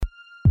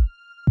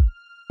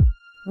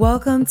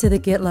Welcome to the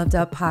Get Loved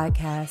Up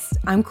podcast.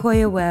 I'm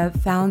Koya Webb,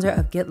 founder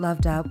of Get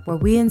Loved Up, where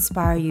we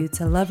inspire you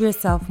to love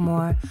yourself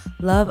more,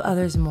 love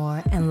others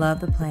more, and love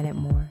the planet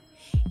more.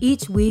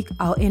 Each week,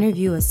 I'll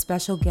interview a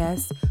special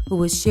guest who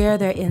will share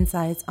their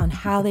insights on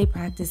how they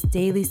practice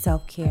daily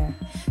self-care,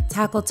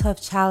 tackle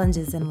tough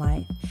challenges in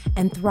life,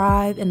 and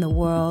thrive in the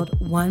world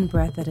one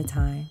breath at a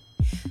time.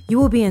 You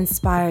will be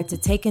inspired to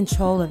take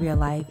control of your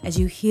life as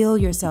you heal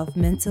yourself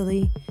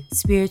mentally,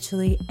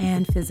 spiritually,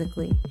 and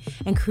physically,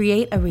 and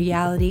create a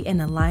reality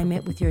in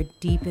alignment with your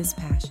deepest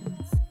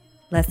passions.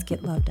 Let's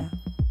get loved up.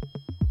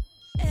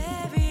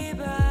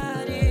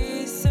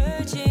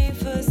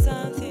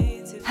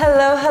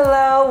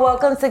 Hello.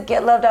 Welcome to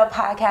Get Loved Up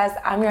podcast.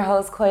 I'm your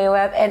host, Koya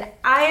Webb, and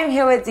I am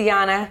here with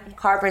Deanna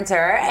Carpenter,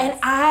 and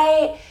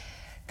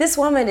this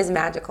woman is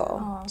magical.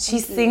 Oh, she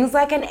sings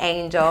like an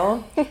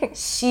angel.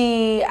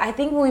 I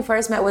think when we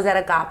first met was at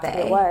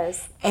Agape. It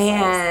was.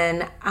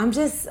 And I'm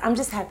just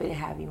happy to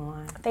have you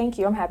on. Thank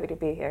you. I'm happy to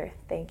be here.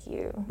 Thank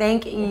you.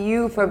 Thank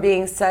you for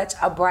being such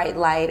a bright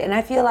light. And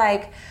I feel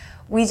like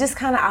we just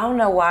kind of, I don't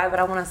know why, but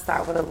I want to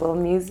start with a little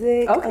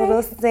music, a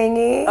little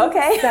singing.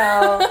 Okay.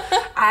 So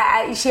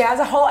she has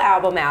a whole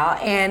album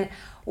out. And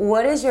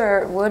what is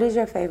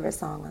your favorite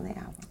song on the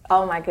album?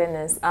 Oh my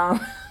goodness.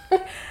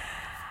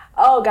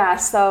 Oh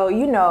gosh, so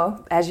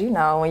as you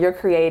know, when you're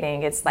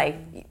creating, it's like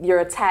you're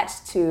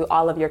attached to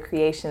all of your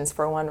creations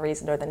for one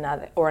reason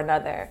or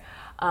another.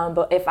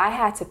 But if I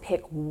had to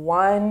pick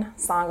one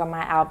song on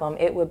my album,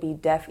 it would be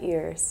Deaf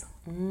Ears.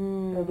 It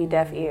would be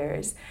Deaf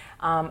Ears.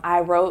 I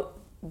wrote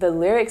the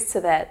lyrics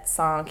to that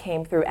song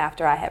came through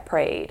after I had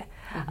prayed.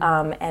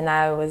 And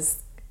I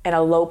was at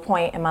a low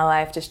point in my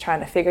life just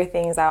trying to figure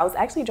things out. I was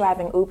actually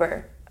driving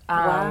Uber.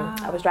 Wow.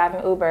 I was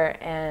driving Uber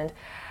and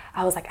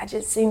I was like, I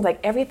just seems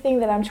like everything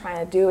that I'm trying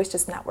to do is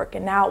just not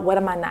working out. What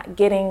am I not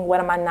getting? What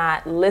am I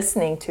not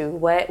listening to?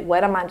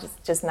 What am I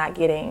just not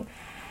getting?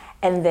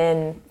 And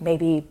then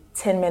maybe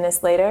 10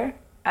 minutes later,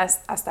 I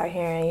start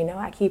hearing,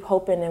 I keep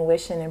hoping and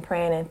wishing and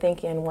praying and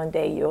thinking one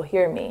day you'll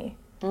hear me.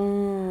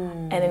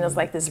 And then it was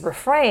like this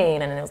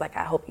refrain, and it was like,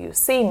 I hope you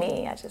see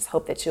me. I just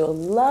hope that you'll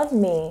love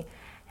me.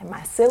 And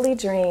my silly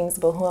dreams,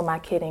 but who am I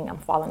kidding? I'm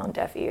falling on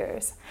deaf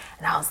ears.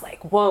 And I was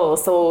like, whoa.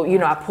 So,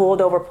 I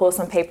pulled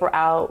some paper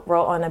out,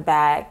 wrote on the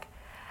back,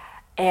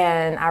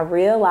 and I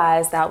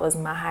realized that was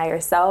my higher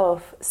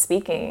self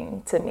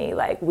speaking to me.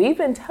 Like, I've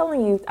been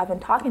talking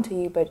to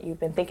you, but you've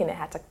been thinking it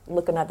had to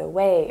look another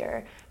way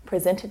or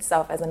present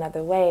itself as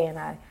another way. And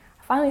I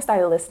finally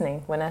started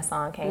listening when that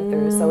song came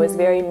through. So it's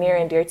very near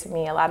and dear to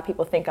me. A lot of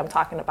people think I'm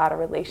talking about a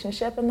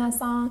relationship in that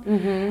song.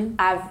 When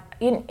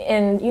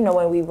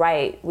we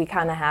write, we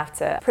kind of have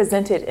to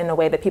present it in a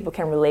way that people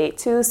can relate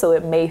to. So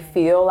it may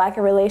feel like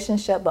a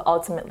relationship, but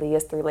ultimately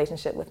it's the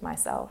relationship with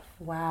myself.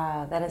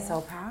 Wow, that is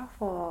so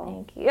powerful.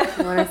 Thank you.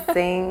 You want to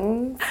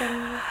sing?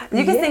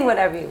 You can sing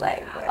whatever you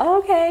like. But.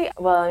 Okay.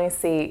 Well, let me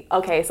see.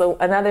 Okay, so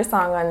another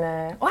song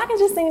I can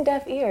just sing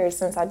Deaf Ears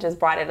since I just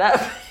brought it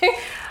up.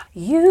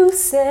 You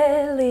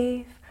said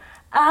leave,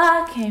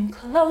 I came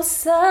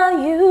closer,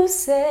 you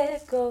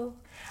said go.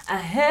 I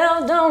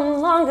held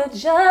on longer,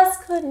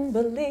 just couldn't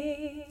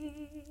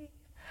believe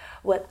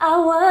what I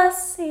was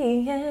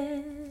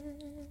seeing.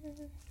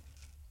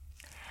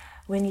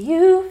 When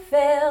you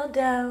fell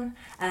down,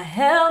 I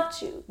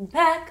helped you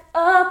back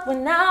up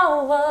when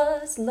I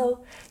was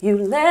low. You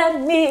let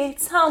me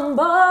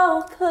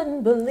tumble,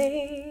 couldn't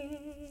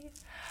believe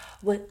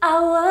what I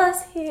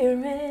was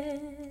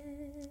hearing.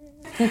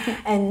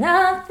 And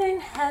nothing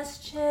has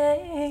changed,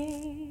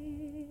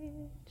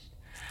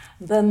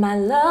 but my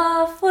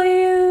love for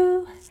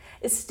you,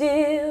 it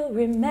still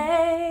remains.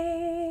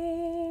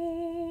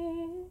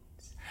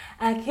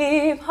 I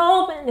keep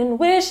hoping and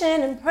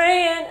wishing and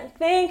praying and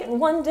thinking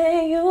one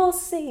day you'll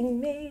see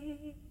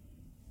me.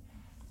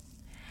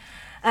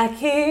 I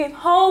keep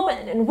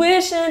hoping and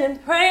wishing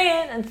and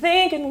praying and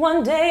thinking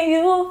one day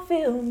you'll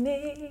feel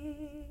me.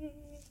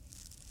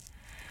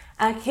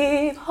 I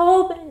keep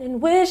hoping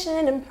and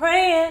wishing and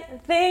praying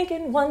and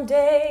thinking one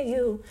day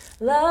you'll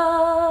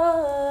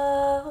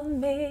love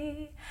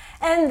me.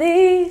 And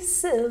these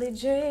silly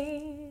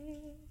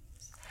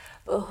dreams,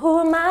 but who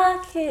am I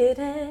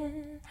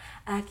kidding?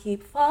 I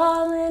keep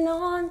falling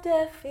on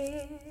deaf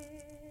ears.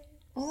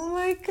 Oh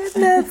my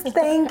goodness,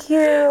 thank you.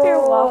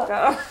 You're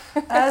welcome.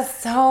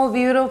 That's so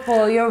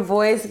beautiful. Your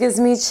voice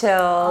gives me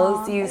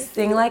chills. You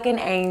sing like an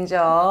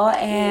angel.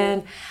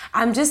 And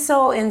I'm just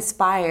so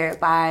inspired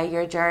by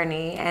your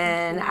journey.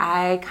 And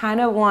I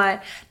kind of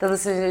want the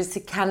listeners to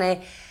kind of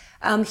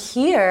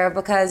hear,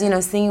 because,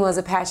 singing was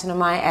a passion of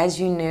mine, as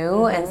you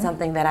knew, and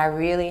something that I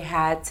really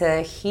had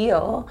to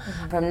heal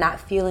from not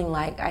feeling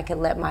like I could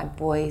let my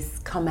voice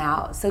come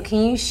out. So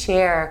can you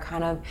share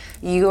kind of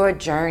your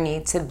journey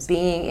to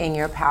being in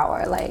your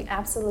power,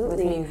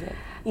 Absolutely. with music?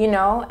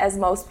 As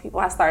most people,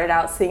 I started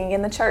out singing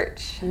in the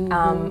church.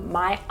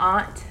 My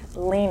aunt,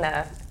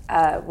 Lena,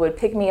 would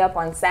pick me up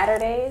on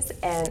Saturdays,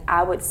 and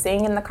I would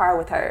sing in the car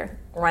with her,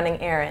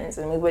 running errands,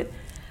 and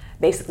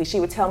she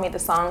would tell me the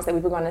songs that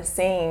we were going to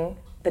sing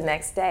the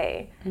next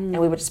day, and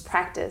we would just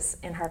practice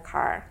in her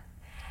car.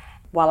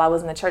 while I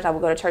was in the church, I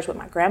would go to church with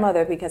my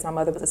grandmother because my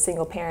mother was a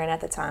single parent at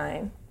the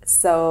time.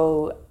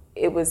 So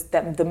it was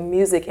that the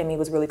music in me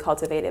was really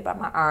cultivated by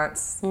my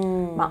aunts,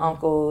 my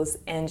uncles,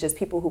 and just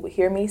people who would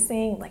hear me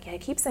sing, like, yeah,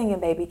 keep singing,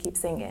 baby, keep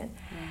singing.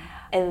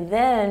 And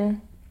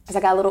then as I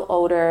got a little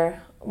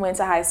older, went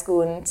to high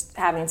school and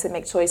having to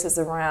make choices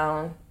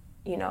around,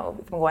 you know,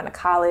 if I'm going to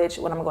college,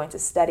 what I'm going to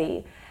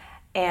study.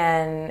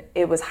 And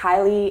it was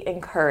highly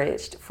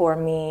encouraged for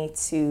me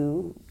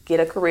to get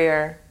a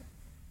career,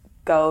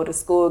 go to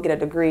school, get a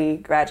degree,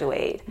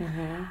 graduate,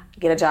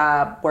 get a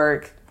job,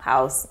 work,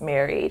 house,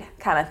 married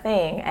kind of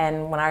thing.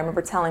 And when I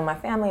remember telling my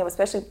family,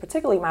 especially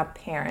particularly my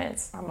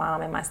parents, my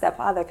mom and my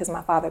stepfather, because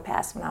my father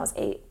passed when I was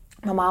 8,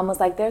 my mom was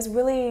like, there's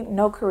really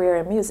no career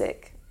in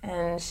music.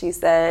 And she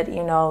said,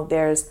 you know,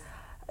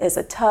 it's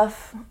a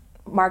tough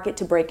market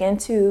to break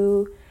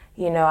into.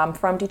 You know, I'm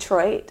from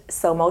Detroit,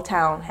 so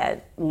Motown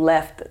had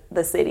left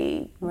the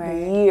city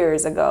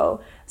years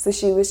ago. So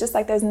she was just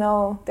like, there's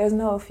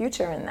no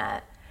future in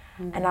that.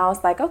 And I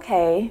was like,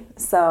 okay.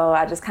 So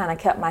I just kind of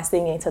kept my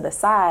singing to the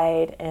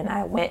side, and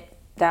I went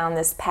down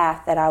this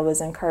path that I was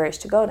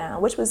encouraged to go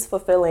down, which was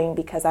fulfilling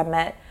because I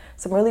met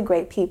some really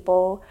great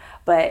people,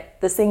 but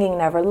the singing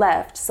never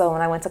left. So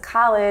when I went to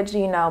college,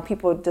 you know,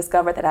 people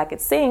discovered that I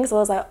could sing. So I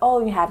was like,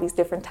 oh, you have these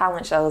different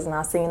talent shows, and I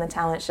was singing the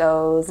talent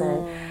shows,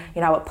 and,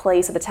 you know, I would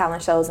place at the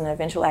talent shows, and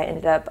eventually I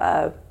ended up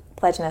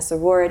pledging a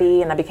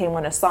sorority, and I became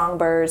one of the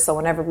songbirds. So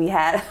whenever we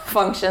had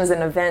functions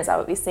and events, I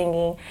would be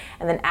singing.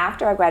 And then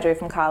after I graduated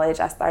from college,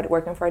 I started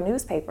working for a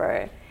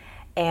newspaper,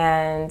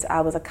 and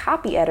I was a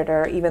copy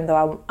editor, even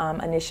though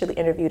I initially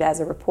interviewed as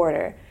a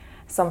reporter.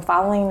 So I'm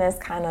following this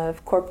kind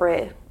of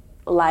corporate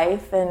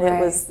life, and it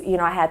was, you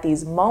know, I had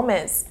these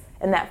moments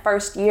in that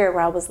first year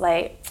where I was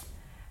like,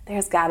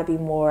 there's got to be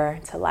more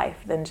to life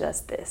than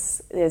just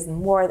this. There's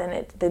more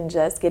than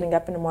just getting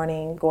up in the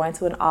morning, going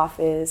to an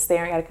office,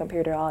 staring at a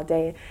computer all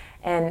day.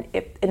 And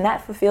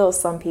that fulfills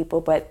some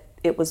people, but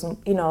it was,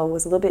 you know, it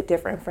was a little bit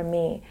different for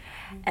me.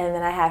 And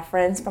then I had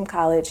friends from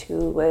college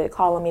who would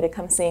call on me to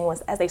come sing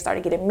as they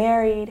started getting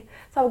married.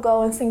 So I would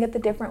go and sing at the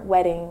different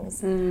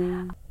weddings.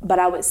 But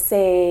I would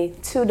say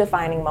 2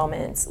 defining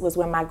moments was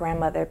when my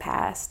grandmother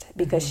passed,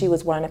 because she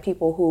was one of the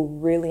people who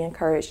really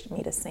encouraged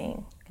me to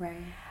sing.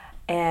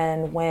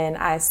 And when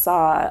I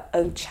saw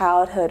a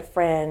childhood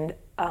friend,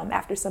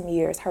 after some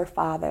years, her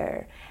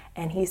father,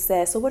 and he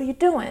said, so what are you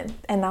doing?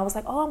 And I was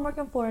like, oh, I'm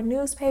working for a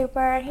newspaper.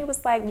 And he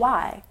was like,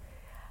 why?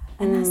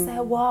 And I said,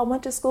 well, I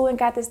went to school and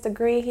got this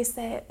degree. He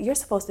said, you're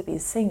supposed to be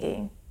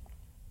singing.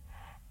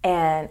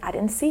 And I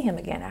didn't see him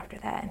again after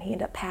that. And he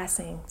ended up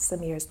passing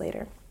some years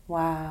later.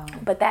 Wow.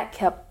 But that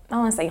kept, I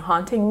don't want to say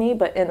haunting me,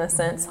 but in a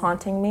sense,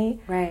 haunting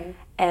me.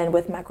 And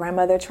with my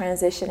grandmother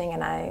transitioning,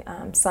 and I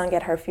sung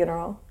at her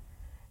funeral.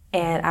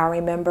 And I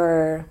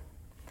remember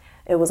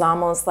it was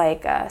almost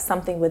like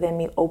something within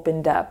me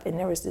opened up, and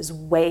there was this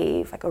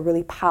wave, like a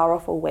really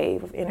powerful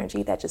wave of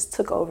energy that just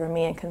took over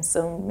me and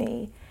consumed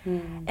me.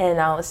 And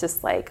I was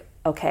just like,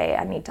 okay,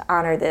 I need to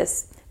honor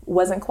this.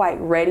 Wasn't quite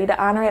ready to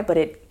honor it, but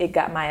it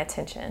got my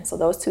attention. So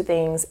those 2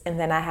 things. And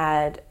then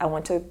I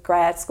went to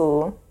grad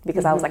school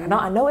because I was like, no,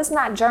 I know it's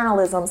not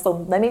journalism, so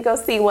let me go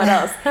see what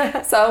else.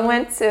 So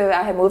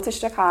I had moved to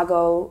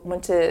Chicago,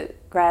 went to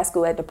grad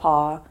school at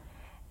DePaul,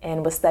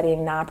 and was studying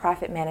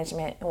nonprofit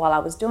management. And while I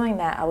was doing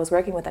that, I was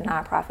working with a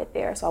nonprofit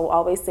there. So I would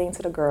always sing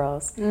to the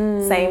girls,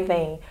 same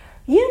thing.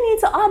 You need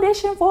to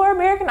audition for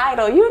American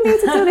Idol. You need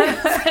to do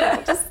this. And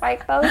I'm just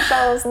like, those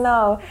shows,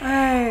 no.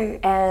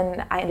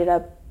 And I ended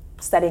up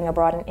studying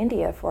abroad in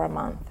India for a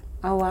month.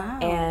 Oh, wow.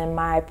 And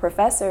my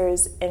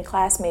professors and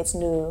classmates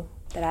knew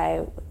that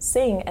I would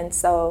sing. And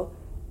so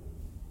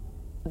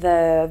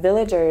the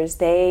villagers,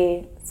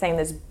 they sang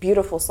this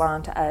beautiful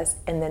song to us,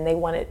 and then they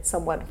wanted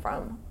someone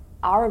from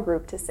our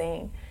group to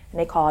sing, and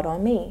they called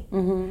on me.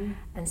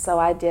 And so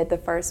I did the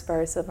first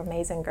verse of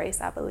Amazing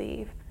Grace, I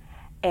believe.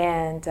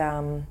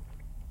 And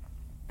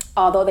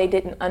although they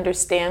didn't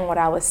understand what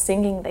I was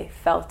singing, they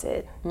felt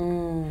it.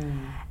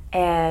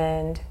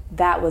 And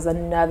that was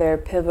another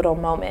pivotal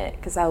moment,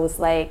 because I was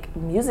like,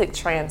 music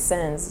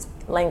transcends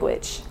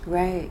language.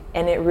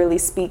 And it really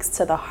speaks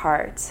to the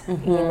heart, you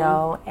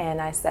know?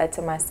 And I said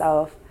to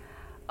myself,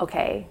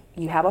 okay,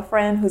 you have a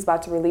friend who's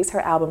about to release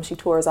her album. She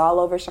tours all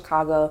over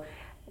Chicago.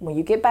 When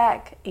you get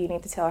back, you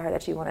need to tell her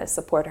that you want to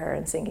support her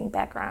in singing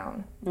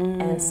background.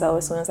 And so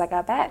as soon as I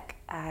got back,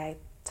 I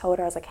told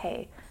her, I was like,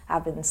 hey,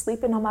 I've been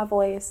sleeping on my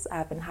voice.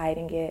 I've been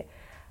hiding it,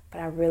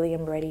 but I really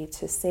am ready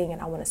to sing, and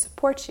I want to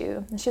support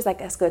you. And she's like,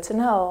 that's good to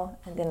know.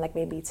 And then like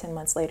maybe 10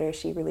 months later,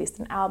 she released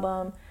an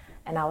album,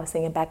 and I was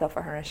singing backup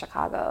for her in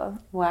Chicago.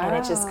 And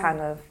it just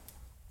kind of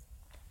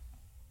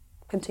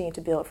continue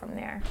to build from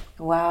there.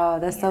 Wow,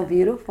 that's so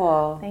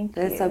beautiful. Thank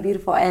you. That's so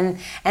beautiful. And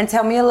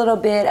tell me a little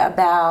bit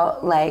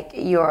about like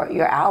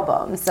your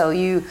album. So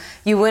you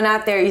went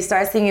out there, you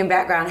started singing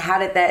background. How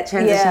did that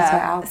transition to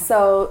an album?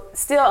 So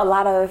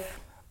still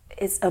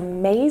it's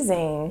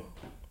amazing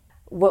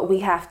what we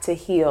have to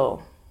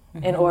heal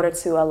in order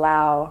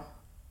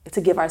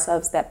to give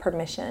ourselves that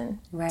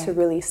permission to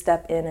really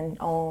step in and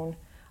own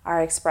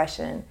our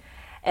expression.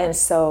 And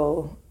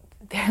so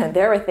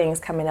there were things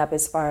coming up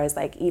as far as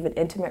like even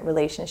intimate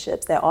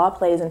relationships that all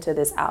plays into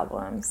this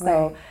album.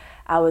 So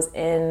I was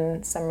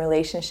in some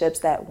relationships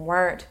that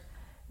weren't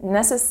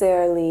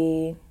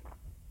necessarily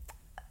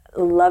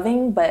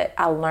loving, but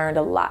I learned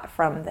a lot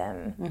from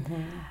them.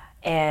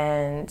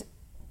 And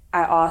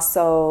I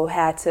also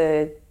had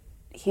to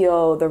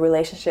heal the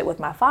relationship with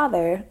my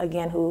father,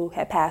 again, who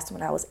had passed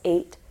when I was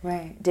 8.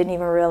 Didn't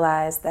even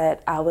realize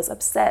that I was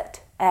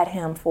upset at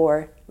him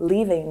for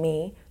leaving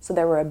me. So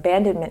there were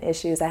abandonment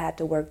issues I had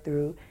to work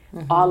through,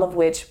 all of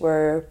which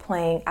were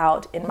playing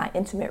out in my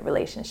intimate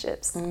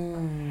relationships.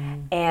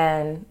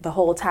 And the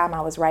whole time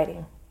I was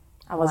writing.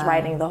 I was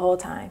writing the whole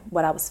time.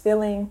 What I was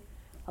feeling,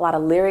 a lot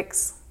of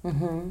lyrics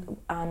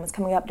was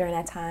coming up during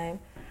that time.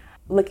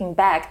 Looking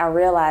back, I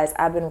realized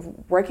I've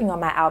been working on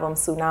my album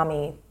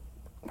Tsunami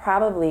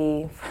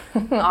probably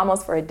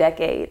almost for a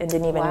decade and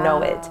didn't even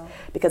know it,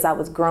 because I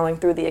was growing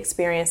through the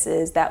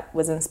experiences that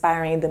was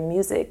inspiring the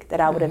music that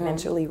I would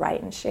eventually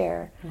write and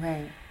share.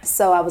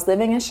 So I was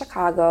living in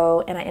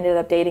Chicago and I ended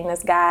up dating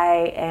this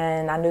guy,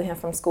 and I knew him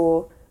from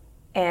school,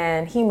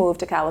 and he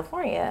moved to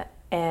California,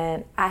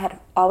 and I had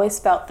always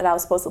felt that I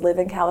was supposed to live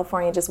in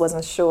California, just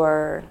wasn't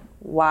sure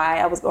why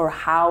I was or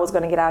how I was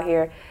going to get out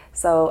here.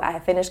 So I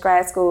had finished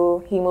grad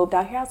school, he moved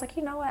out here, I was like,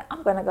 you know what,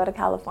 I'm going to go to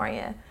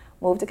California.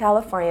 Moved to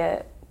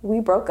California.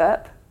 We broke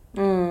up.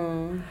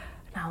 And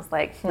I was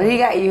like, But he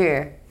got you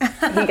here.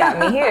 He got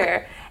me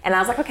here. And I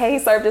was like, okay, he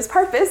served his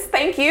purpose.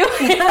 Thank you.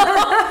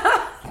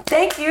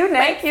 Thank you.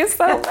 Thank you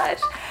so much.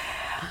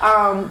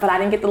 But I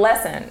didn't get the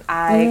lesson.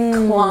 I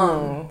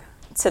clung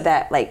to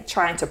that, like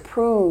trying to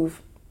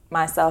prove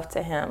myself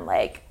to him.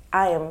 Like,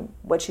 I am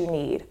what you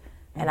need.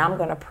 And I'm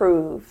going to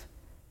prove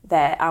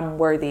that I'm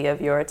worthy of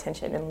your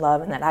attention and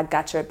love, and that I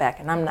got your back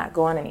and I'm not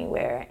going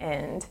anywhere.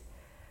 And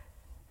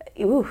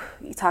you're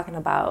talking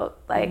about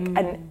like,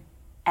 and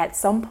at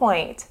some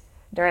point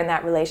during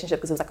that relationship,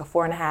 because it was like a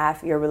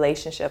 4.5-year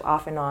relationship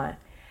off and on,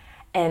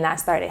 and I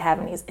started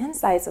having these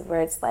insights of where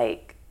it's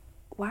like,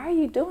 why are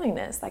you doing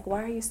this? Like,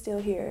 why are you still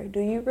here? Do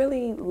you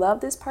really love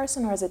this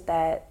person, or is it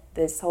that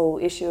this whole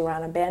issue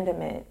around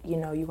abandonment, you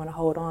know, you want to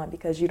hold on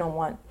because you don't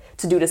want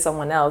to do to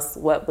someone else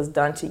what was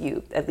done to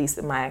you, at least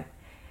in my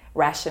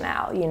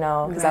rationale, you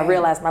know, because I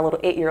realized my little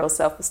 8-year-old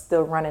self was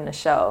still running the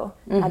show.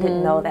 I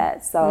didn't know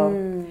that.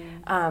 So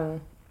I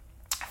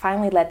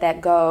finally let that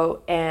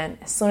go. And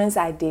as soon as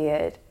I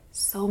did,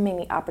 so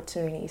many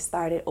opportunities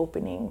started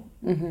opening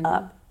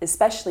up,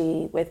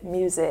 especially with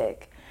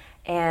music.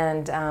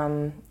 And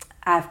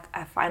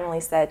I finally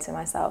said to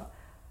myself,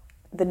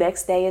 the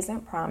next day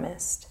isn't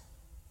promised.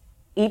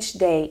 Each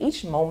day,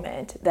 each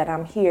moment that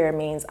I'm here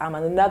means I'm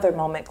another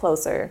moment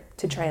closer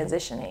to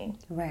transitioning.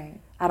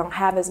 I don't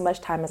have as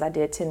much time as I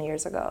did 10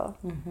 years ago.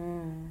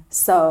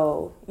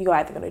 So you're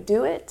either going to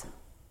do it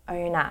or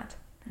you're not.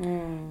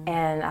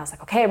 And I was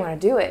like, okay, I'm going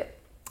to do it.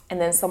 And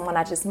then someone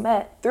I just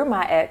met through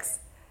my ex,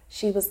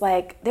 she was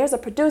like, there's a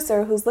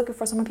producer who's looking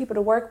for some people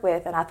to work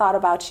with, and I thought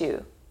about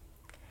you.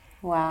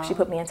 She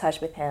put me in touch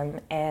with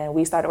him, and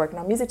we started working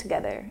on music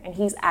together. And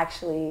he's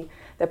actually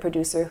the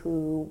producer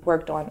who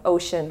worked on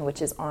Ocean,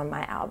 which is on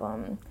my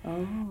album.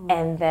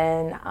 And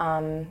then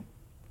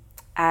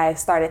I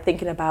started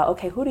thinking about,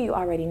 okay, who do you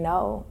already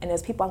know? And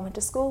there's people I went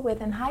to school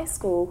with in high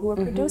school who were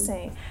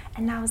producing.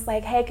 And I was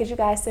like, hey, could you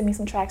guys send me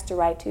some tracks to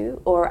write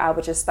to? Or I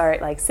would just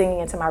start like singing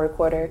into my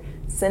recorder,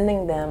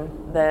 sending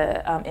them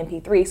the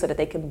MP3 so that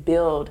they can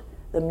build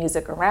the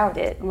music around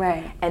it.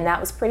 And that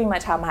was pretty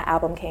much how my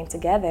album came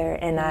together.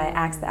 And I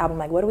asked the album,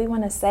 like, what do we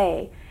want to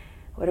say?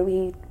 What are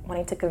we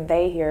wanting to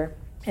convey here?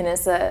 And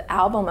it's an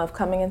album of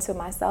coming into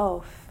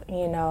myself,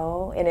 you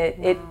know, and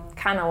it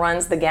kind of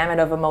runs the gamut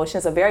of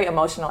emotions, a very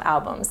emotional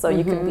album. So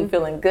you can be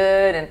feeling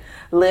good and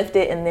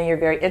lifted, and then you're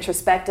very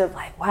introspective,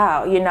 like,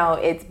 wow, you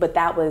know, but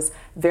that was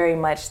very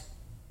much,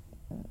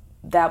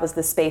 that was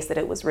the space that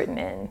it was written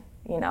in.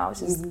 You know, I was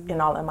just in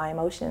all of my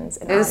emotions.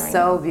 And it was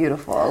so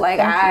beautiful.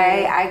 Like,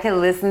 I could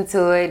listen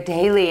to it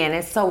daily, and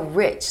it's so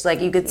rich.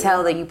 Like, you could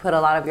tell that you put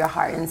a lot of your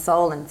heart and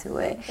soul into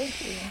it.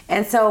 Thank you.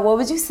 And so what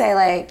would you say,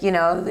 like, you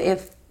know,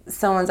 if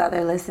someone's out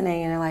there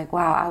listening and they're like,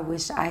 wow, I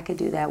wish I could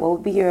do that, what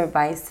would be your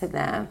advice to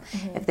them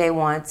if they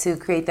want to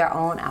create their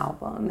own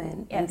album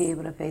and be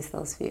able to face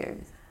those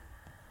fears?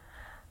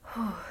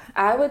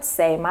 I would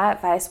say my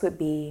advice would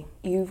be,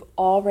 you've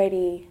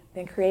already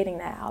been creating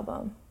that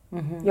album.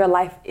 Your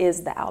life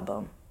is the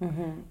album.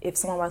 If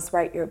someone wants to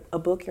write a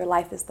book, your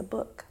life is the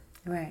book.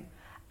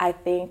 I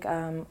think,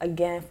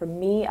 again, for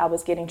me, I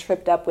was getting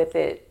tripped up with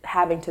it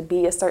having to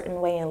be a certain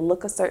way and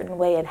look a certain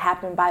way and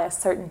happen by a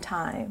certain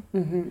time.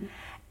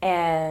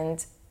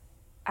 And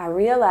I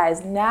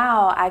realized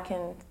now I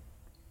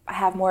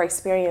have more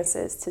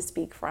experiences to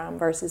speak from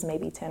versus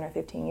maybe 10 or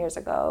 15 years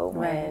ago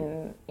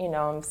when, you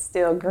know, I'm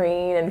still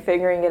green and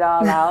figuring it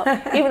all out,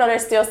 even though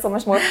there's still so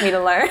much more for me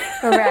to learn.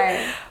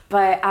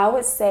 But I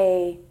would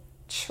say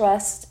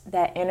trust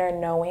that inner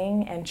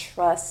knowing and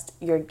trust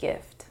your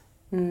gift.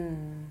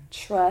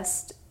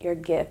 Trust your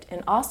gift,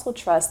 and also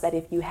trust that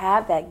if you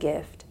have that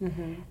gift,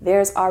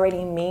 there's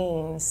already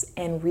means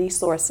and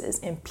resources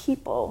and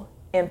people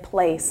in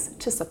place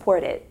to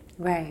support it.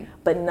 Right.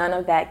 But none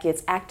of that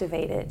gets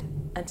activated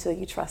until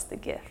you trust the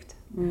gift.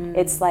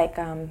 It's like,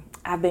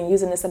 I've been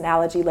using this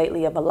analogy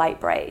lately of a light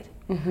braid,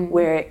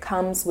 where it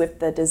comes with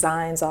the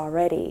designs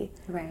already,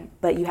 Right.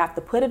 but you have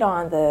to put it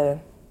on the,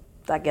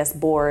 I guess,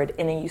 board,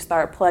 and then you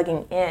start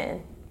plugging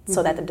in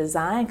so that the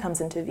design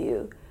comes into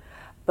view.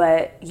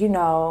 But, you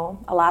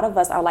know, a lot of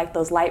us are like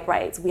those light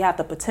braids. We have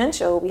the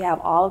potential, we have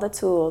all the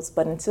tools,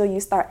 but until you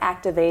start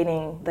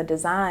activating the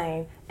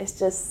design, it's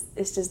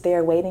just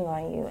there waiting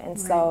on you. And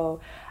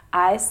so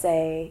I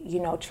say, you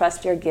know,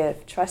 trust your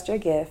gift, trust your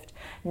gift.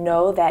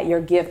 Know that your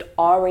gift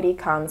already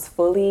comes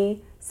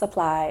fully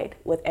supplied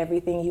with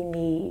everything you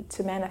need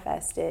to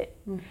manifest it.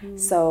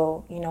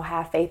 So, you know,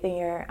 have faith in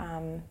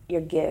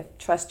your gift.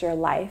 Trust your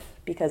life,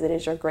 because it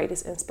is your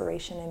greatest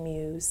inspiration and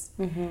muse.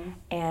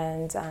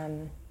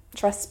 And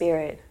trust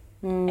spirit.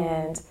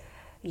 And,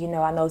 you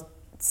know, I know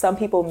some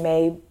people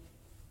may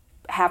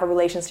have a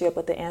relationship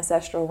with the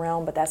ancestral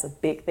realm, but that's a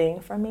big thing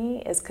for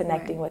me, is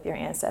connecting with your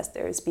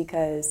ancestors,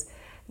 because,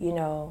 you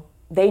know,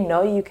 they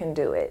know you can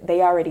do it.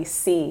 They already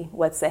see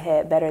what's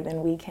ahead better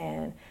than we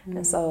can.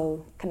 And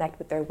so connect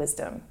with their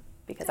wisdom,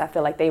 because I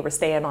feel like they were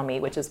staying on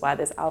me, which is why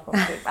this album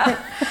came out.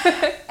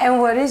 And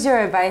what is your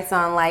advice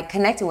on like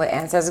connecting with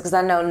ancestors? Because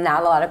I know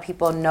not a lot of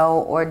people know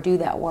or do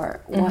that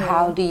work. Well,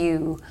 how do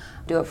you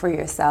do it for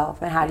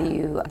yourself, and how do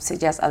you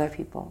suggest other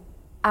people?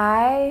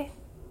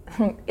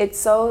 It's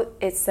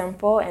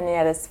simple, and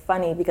yet it's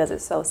funny because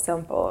it's so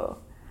simple.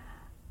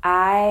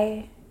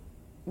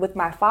 With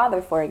my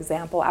father, for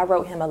example, I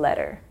wrote him a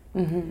letter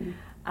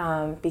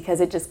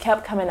because it just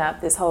kept coming up,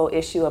 this whole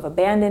issue of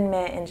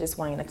abandonment and just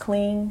wanting to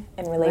cling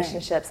in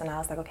relationships. And I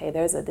was like, okay,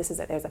 there's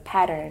a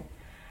pattern.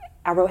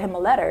 I wrote him a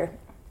letter,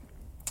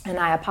 and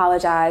I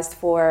apologized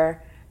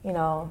for, you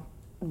know,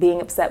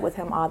 being upset with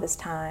him all this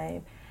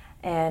time.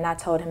 And I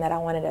told him that I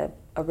wanted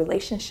a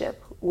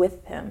relationship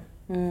with him.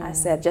 I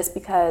said,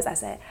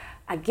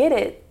 I get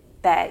it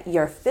that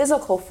your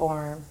physical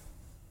form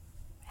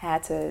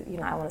had to, you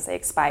know, I want to say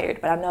expired,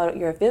 but I know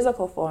your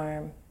physical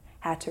form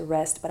had to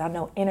rest, but I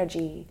know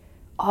energy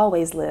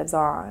always lives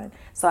on.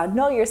 So I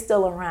know you're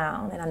still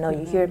around, and I know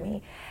you hear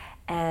me.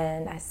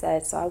 And I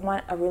said, so I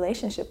want a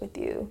relationship with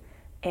you.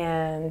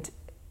 And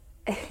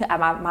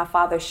my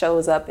father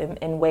shows up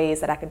in ways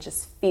that I can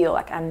just feel,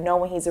 like I know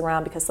when he's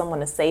around, because someone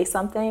to say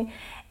something,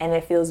 and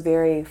it feels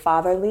very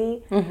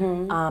fatherly,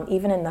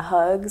 even in the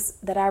hugs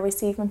that I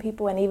receive from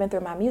people, and even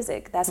through my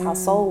music. That's how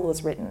Soul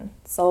was written.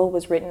 Soul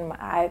was written,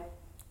 I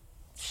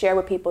share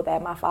with people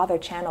that my father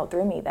channeled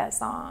through me that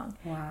song.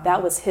 Wow.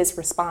 That was his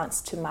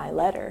response to my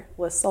letter,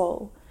 was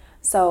Soul.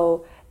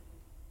 So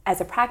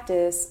as a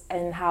practice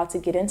and how to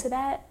get into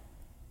that,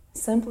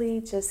 simply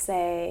just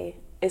say,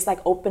 it's like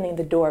opening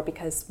the door,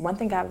 because one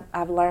thing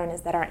I've learned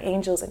is that our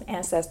angels and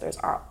ancestors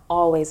are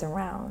always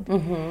around.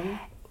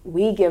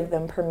 We give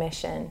them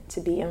permission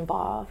to be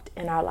involved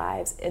in our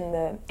lives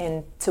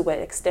in to what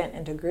extent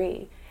and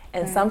degree.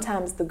 And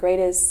sometimes the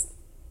greatest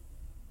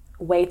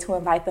way to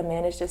invite them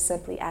in is just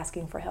simply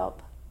asking for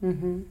help.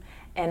 And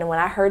when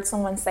I heard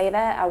someone say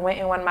that, I went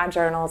in one of my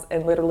journals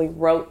and literally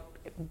wrote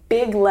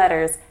big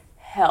letters,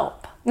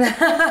 help.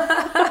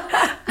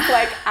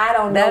 Like, I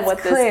don't know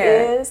what this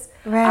is.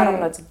 I don't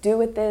know what to do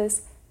with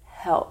this.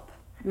 Help.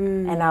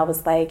 And I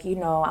was like, you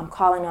know, I'm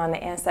calling on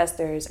the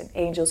ancestors and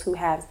angels who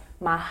have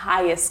my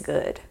highest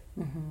good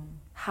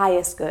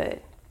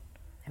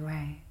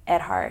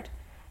at heart,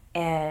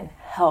 and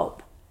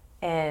help.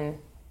 And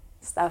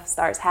stuff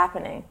starts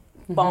happening.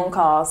 Phone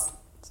calls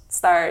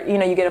start, you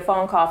know, you get a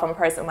phone call from a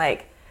person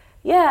like,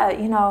 yeah,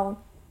 you know,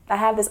 I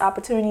have this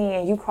opportunity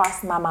and you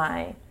crossed my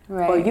mind.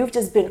 Or you've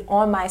just been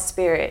on my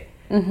spirit.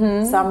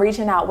 So I'm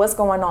reaching out, what's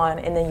going on?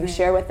 And then you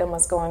share with them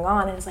what's going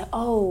on, and it's like,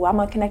 oh, I'm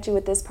gonna connect you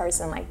with this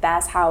person. Like,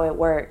 that's how it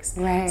works.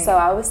 So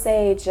I would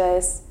say,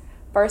 just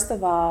first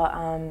of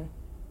all,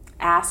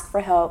 ask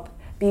for help,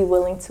 be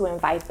willing to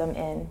invite them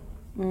in.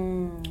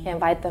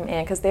 Invite them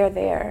in, because they're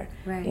there,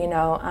 you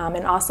know,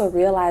 and also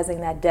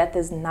realizing that death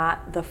is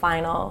not the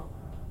final,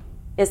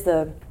 it's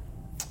a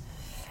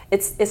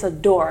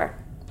door.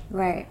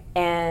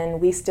 And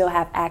we still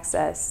have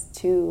access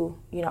to,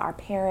 you know, our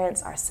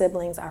parents, our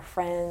siblings, our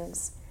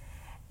friends.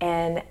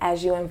 And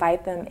as you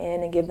invite them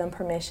in and give them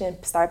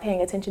permission, start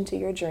paying attention to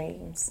your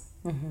dreams.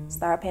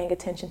 Start paying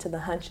attention to the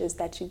hunches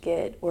that you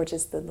get, or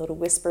just the little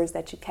whispers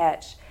that you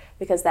catch,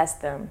 because that's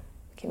them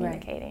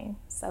communicating.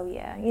 So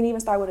yeah, you can even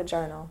start with a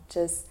journal,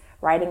 just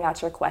writing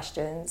out your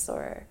questions,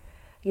 or,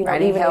 you know,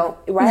 even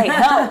help.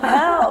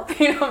 Help,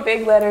 you know,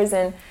 big letters.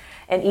 And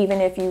even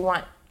if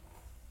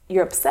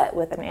you're upset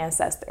with an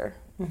ancestor,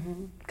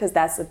 because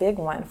that's a big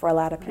one for a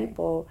lot of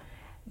people,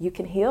 you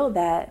can heal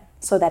that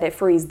so that it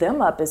frees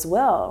them up as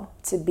well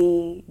to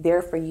be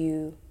there for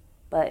you,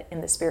 but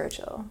in the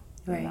spiritual.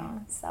 You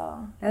know?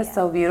 So that's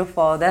so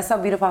beautiful. That's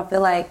so beautiful. I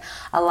feel like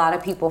a lot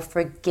of people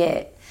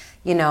forget,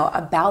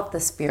 about the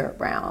spirit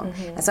realm.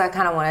 And so I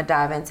kind of want to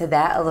dive into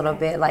that a little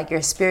bit, like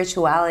your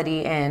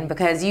spirituality, and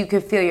because you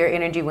could feel your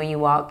energy when you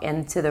walk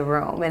into the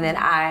room. And then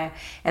I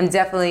am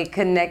definitely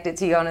connected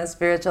to you on a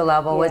spiritual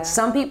level, which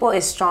some people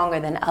is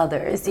stronger than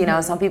others.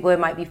 Some people it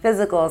might be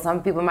physical,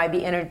 some people might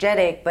be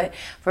energetic, but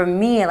for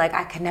me, like,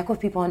 I connect with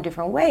people in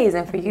different ways.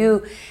 And for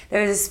you,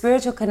 there's a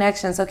spiritual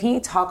connection. So can you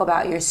talk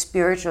about your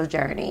spiritual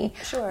journey?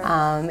 Sure.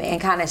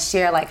 And kind of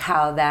share like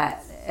how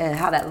that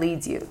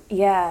leads you?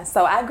 Yeah,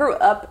 so I grew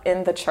up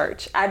in the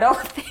church. I don't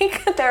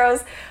think there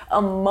was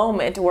a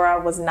moment where I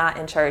was not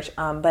in church,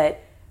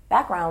 but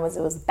background was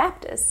it was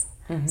Baptist.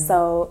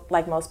 So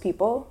like most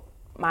people,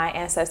 my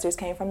ancestors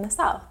came from the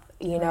South,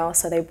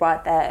 so they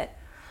brought that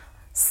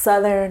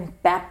Southern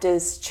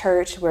Baptist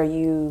church where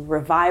you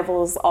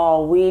revivals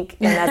all week.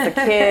 And as a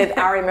kid,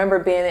 I remember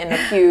being in the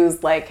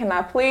pews like, can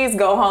I please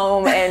go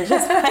home and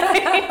just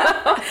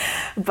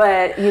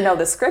But,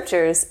 the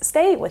scriptures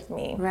stayed with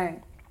me.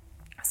 Right.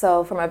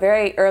 So from a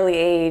very early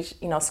age,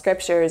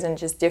 scriptures and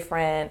just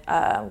different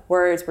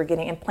words were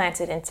getting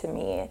implanted into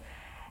me.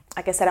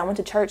 Like I said, I went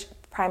to church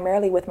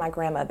primarily with my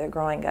grandmother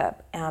growing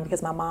up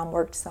because my mom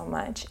worked so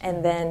much.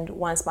 And then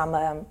once my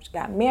mom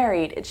got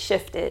married, it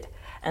shifted.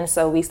 And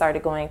so we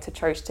started going to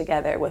church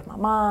together with my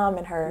mom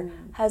and her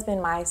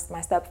husband, my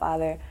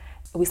stepfather.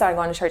 We started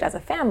going to church as a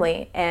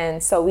family.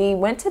 And so we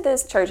went to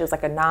this church. It was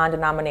like a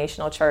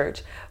non-denominational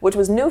church, which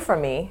was new for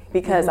me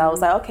because I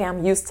was like, okay,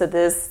 I'm used to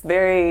this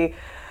very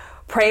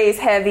praise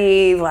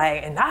heavy,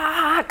 like, and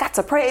I got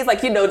to praise, like,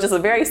 just a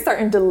very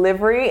certain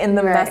delivery in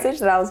the message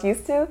that I was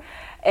used to.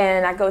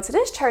 And I go to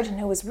this church and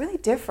it was really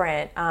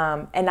different.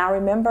 And I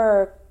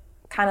remember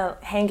kind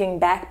of hanging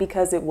back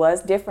because it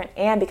was different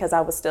and because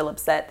I was still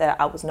upset that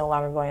I was no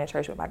longer going to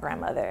church with my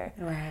grandmother.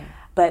 Right.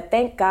 But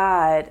thank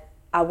God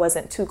I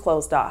wasn't too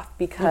closed off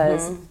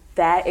because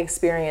that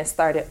experience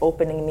started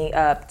opening me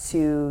up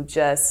to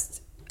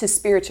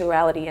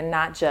spirituality and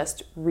not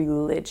just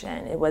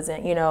religion. It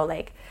wasn't,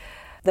 like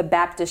the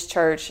Baptist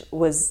church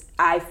was,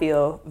 I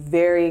feel,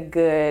 very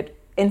good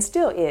and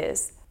still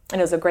is. And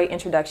it was a great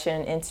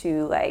introduction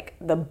into like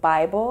the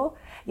Bible,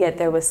 yet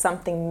there was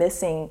something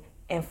missing.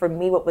 And for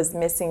me, what was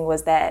missing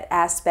was that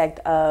aspect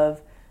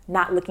of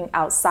not looking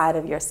outside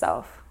of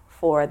yourself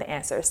for the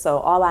answers. So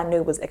all I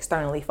knew was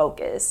externally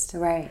focused.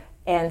 Right.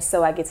 And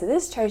so I get to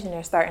this church and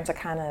they're starting to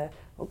kind of,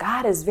 well,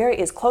 God is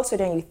closer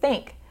than you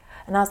think.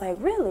 And I was like,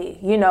 really?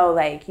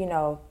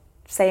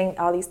 Saying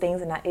all these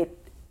things, and it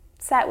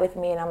sat with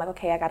me, and I'm like,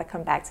 okay, I got to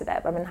come back to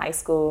that. But I'm in high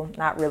school,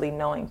 not really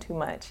knowing too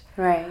much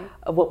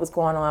of what was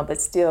going on,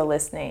 but still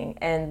listening.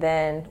 And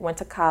then went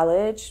to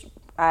college.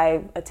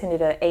 I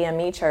attended an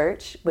AME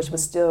church, which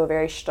was still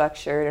very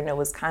structured, and it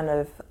was kind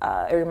of,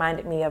 it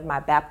reminded me of my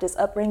Baptist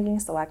upbringing,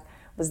 so I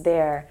was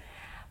there.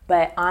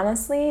 But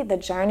honestly, the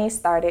journey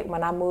started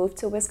when I moved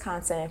to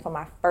Wisconsin for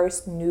my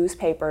first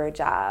newspaper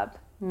job.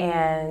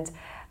 And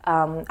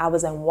I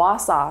was in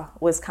Wausau,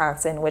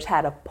 Wisconsin, which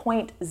had a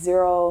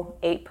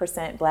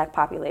 0.08% Black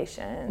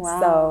population. Wow.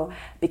 So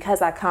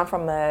because I come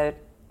from a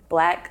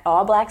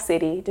all black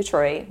city,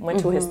 Detroit, went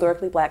to a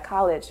historically Black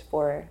college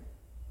for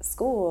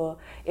school,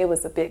 it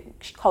was a big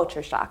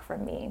culture shock for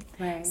me.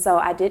 Right. So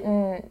I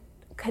didn't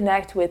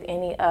connect with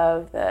any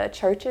of the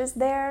churches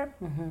there.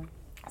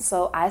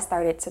 So I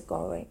started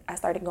going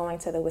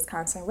to the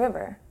Wisconsin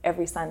River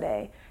every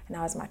Sunday, and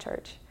that was my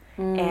church.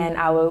 And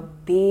I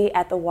would be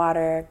at the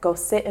water, go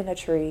sit in a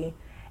tree,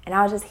 and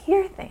I would just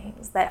hear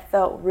things that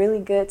felt really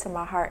good to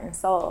my heart and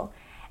soul.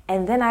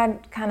 And then I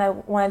kind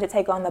of wanted to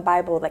take on the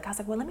Bible. Like, I was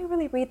like, well, let me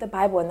really read the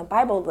Bible. And the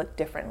Bible looked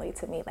differently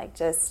to me, like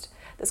just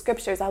the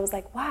scriptures. I was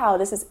like, wow,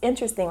 this is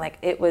interesting. Like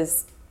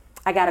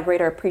I got a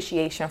greater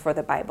appreciation for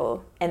the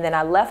Bible. And then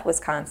I left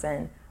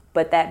Wisconsin,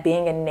 but that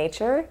being in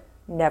nature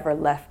never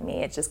left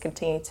me. It just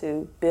continued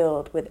to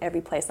build with every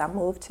place I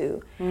moved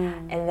to.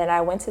 And then I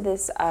went to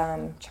this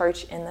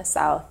church in the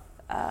South.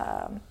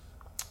 I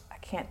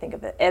can't think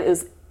of it. It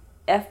was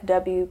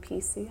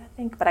FWPC, I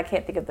think, but I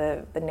can't think of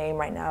the name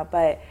right now.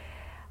 But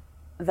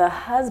the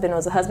husband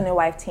was a husband and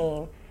wife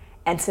team.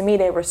 And to me,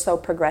 they were so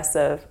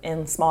progressive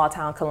in small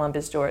town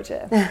Columbus,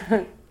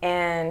 Georgia.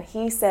 And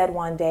he said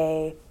one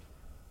day,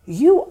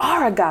 you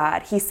are a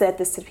God. He said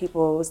this to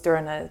people. It was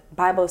during a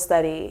Bible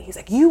study. He's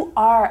like, you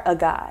are a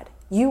God.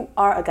 You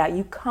are a God.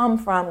 You come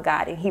from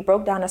God. And he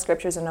broke down the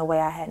scriptures in a way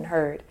I hadn't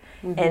heard.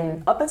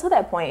 And up until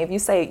that point, if you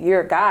say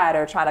you're God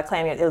or try to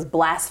claim it, it was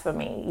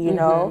blasphemy, you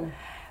know?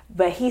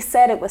 But he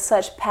said it with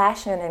such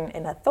passion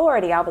and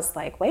authority. I was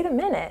like, wait a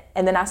minute.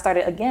 And then I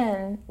started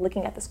again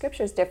looking at the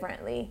scriptures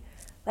differently.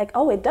 Like,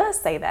 oh, it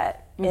does say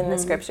that in the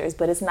scriptures,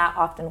 but it's not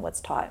often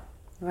what's taught.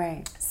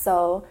 Right.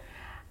 So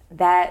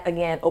that,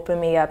 again,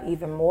 opened me up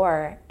even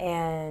more.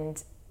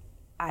 And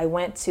I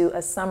went to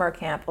a summer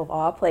camp of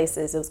all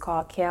places. It was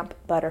called Camp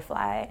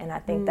Butterfly. And I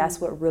think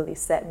that's what really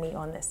set me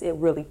on this. It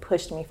really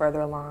pushed me further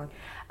along.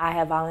 I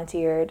had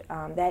volunteered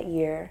that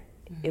year.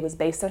 It was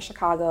based in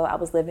Chicago. I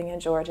was living in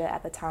Georgia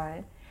at the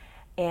time.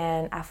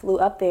 And I flew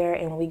up there,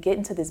 and we get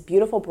into this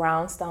beautiful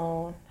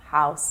brownstone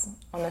house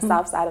on the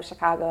south side of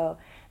Chicago.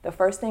 The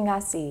first thing I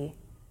see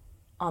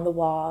on the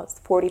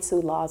walls,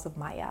 42 Laws of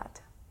Mayat.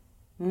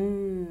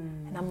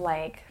 And I'm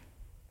like,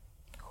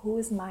 who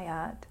is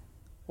Mayat?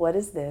 What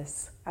is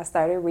this? I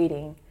started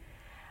reading,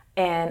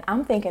 and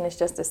I'm thinking it's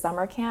just a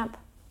summer camp,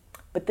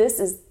 but this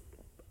is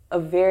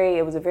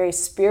it was a very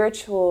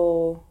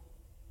spiritual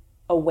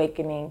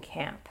awakening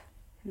camp.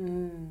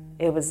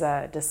 It was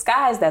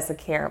disguised as a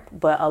camp,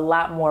 but a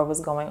lot more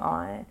was going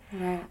on.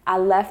 Right. I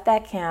left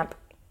that camp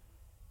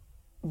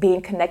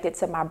being connected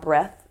to my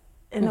breath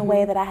in a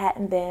way that I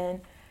hadn't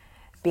been,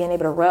 being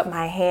able to rub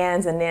my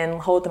hands and then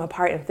hold them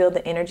apart and feel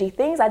the energy,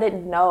 things I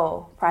didn't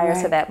know prior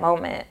to that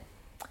moment.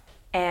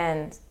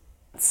 And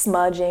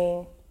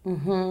smudging.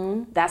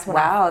 That's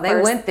when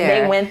they went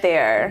there. They went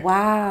there.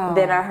 Wow.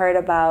 Then I heard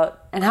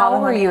about. And how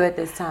old were you at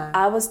this time?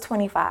 I was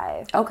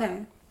 25.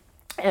 Okay.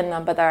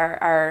 And but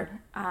our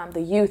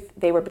the youth,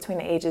 they were between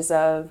the ages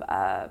of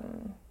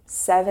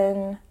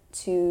 7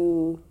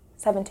 to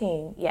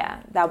 17.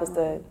 Yeah, that was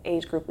the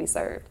age group we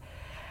served.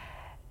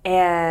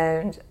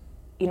 And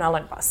I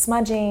learned about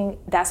smudging.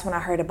 That's when I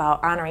heard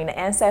about honoring the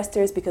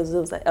ancestors, because it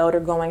was an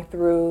elder going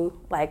through,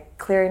 like,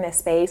 clearing a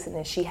space, and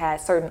then she had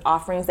certain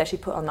offerings that she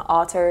put on the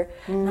altar.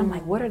 And I'm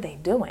like, what are they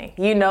doing?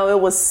 It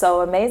was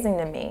so amazing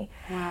to me.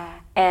 Wow.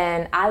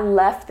 And I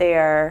left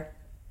there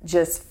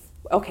just,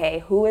 okay,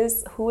 who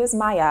is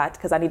Mayat?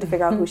 Because I need to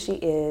figure out who she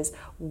is.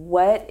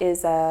 What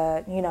is,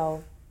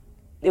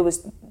 it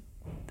was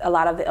a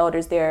lot of the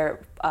elders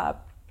there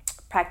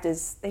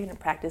they didn't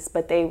practice,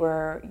 but they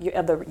were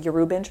of the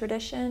Yoruban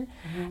tradition.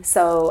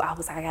 So I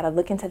was like, I gotta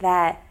look into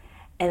that.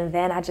 And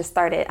then I just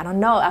started, I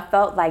don't know, I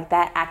felt like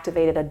that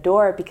activated a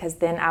door, because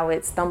then I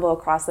would stumble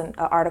across an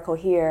article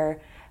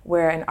here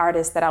where an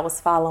artist that I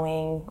was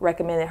following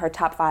recommended her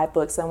top 5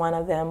 books, and one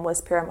of them was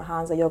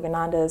Paramahansa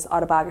Yogananda's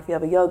Autobiography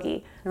of a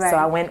Yogi. Right. So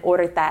I went and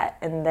ordered that,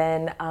 and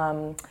then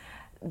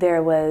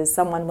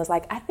someone was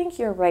like, I think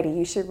you're ready,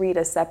 you should read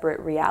A Separate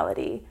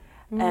Reality.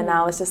 And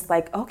I was just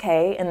like,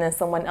 okay. And then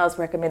someone else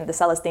recommended The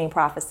Celestine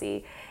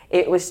Prophecy.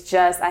 It was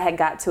just, I had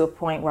got to a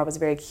point where I was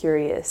very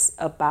curious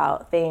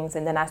about things.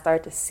 And then I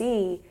started to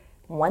see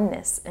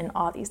oneness in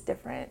all these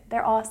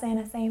they're all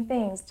saying the same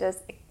things,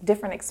 just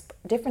different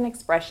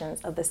expressions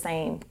of the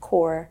same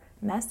core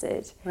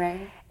message.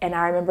 Right. And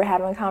I remember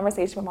having a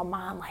conversation with my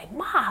mom, like,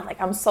 Mom, like,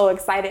 I'm so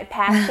excited,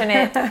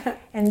 passionate.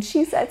 And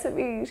she said to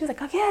me, she's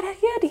like, oh, yeah,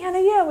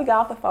 Deanna, yeah. We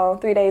got off the phone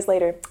 3 days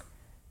later.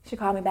 She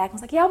called me back and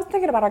was like, yeah, I was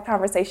thinking about our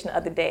conversation the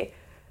other day.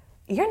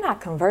 You're not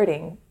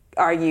converting,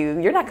 are you?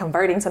 You're not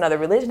converting to another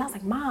religion. I was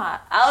like, Ma.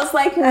 I was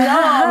like, no,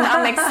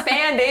 I'm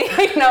expanding,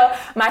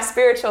 my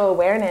spiritual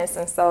awareness.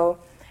 And so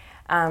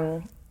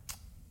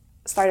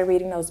started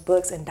reading those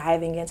books and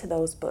diving into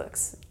those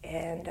books.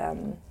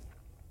 And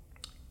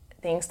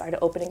things started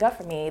opening up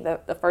for me.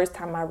 The first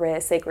time I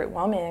read Sacred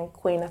Woman,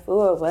 Queen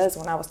Afua, was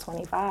when I was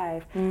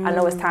 25. I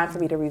know it's time for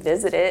me to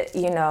revisit it,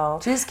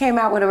 Just came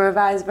out with a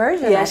revised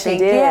version, yeah, I think.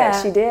 She did.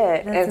 Yeah, she did.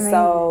 That's and amazing.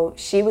 So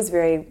she was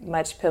very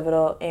much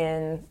pivotal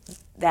in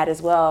that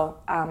as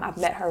well. I've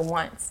met her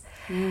once.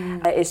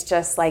 It's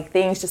just like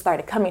things just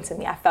started coming to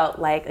me. I felt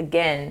like,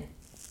 again,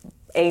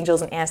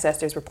 angels and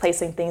ancestors were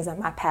placing things on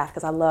my path,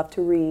 because I love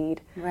to read,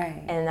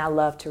 right, and I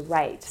love to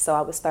write. So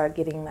I would start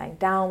getting like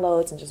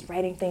downloads and just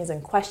writing things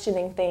and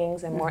questioning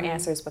things, and more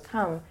answers would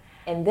come.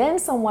 And then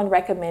someone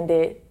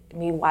recommended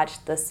me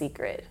watch The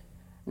Secret.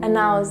 And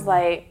I was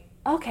like,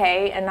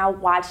 okay. And I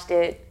watched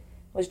it,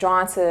 was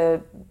drawn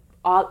to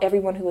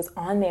everyone who was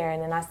on there.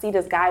 And then I see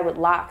this guy with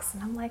locks,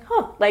 and I'm like,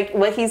 like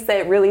what he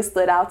said really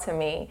stood out to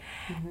me.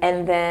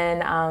 And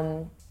then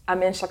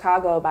I'm in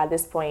Chicago by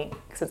this point,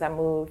 since I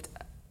moved.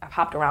 I've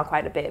hopped around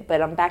quite a bit,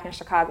 but I'm back in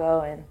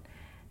Chicago and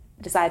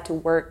decided to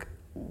work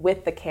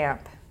with the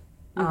camp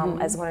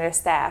as one of their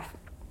staff,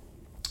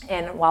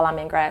 and while I'm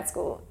in grad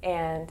school,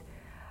 and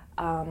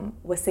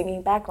was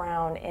singing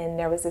background, and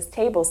there was this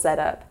table set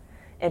up,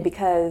 and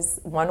because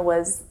one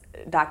was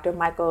Dr.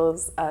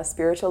 Michael's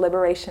Spiritual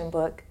Liberation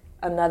book,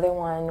 another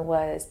one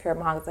was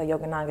Paramahansa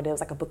Yogananda. It was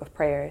like a book of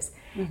prayers,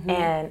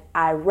 and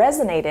I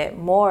resonated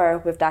more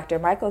with Dr.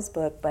 Michael's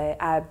book, but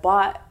I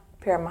bought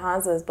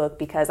Paramahansa's book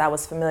because I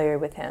was familiar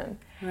with him.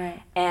 Right.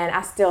 And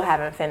I still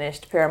haven't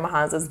finished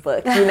Paramahansa's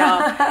book,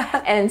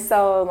 And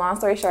so, long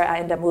story short, I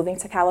ended up moving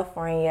to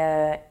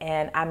California,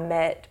 and I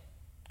met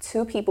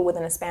 2 people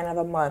within a span of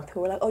a month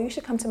who were like, oh, you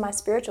should come to my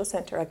spiritual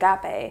center,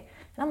 Agape. And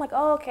I'm like,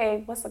 oh,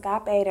 okay, what's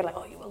Agape? They're like,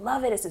 oh, you will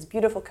love it. It's this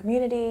beautiful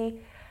community.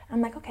 And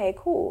I'm like, okay,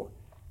 cool.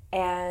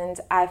 And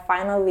I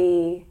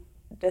finally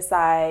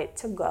decide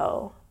to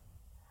go,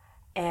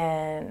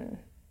 and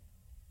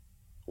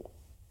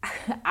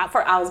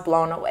I was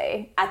blown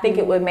away. I think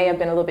it may have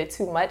been a little bit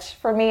too much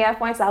for me at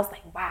points. I was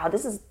like, wow,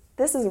 this is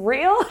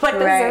real? Like,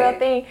 this is a real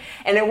thing?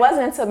 And it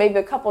wasn't until maybe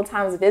a couple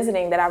times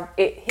visiting that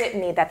it hit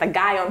me that the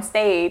guy on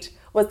stage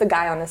was the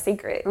guy on The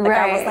Secret. Like,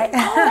 I was like,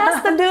 oh,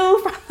 that's the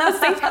dude from The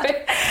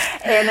Secret.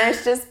 And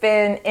it's just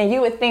been, and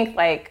you would think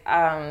like,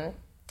 but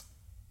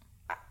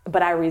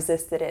I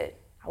resisted it.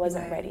 I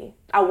wasn't ready.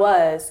 I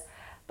was,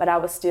 but I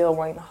was still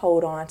wanting to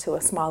hold on to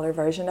a smaller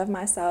version of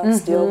myself,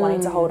 still wanting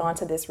to hold on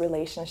to this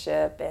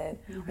relationship and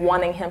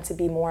wanting him to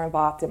be more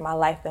involved in my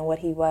life than what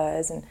he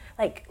was. And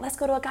like, let's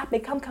go to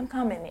Agape, come.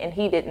 And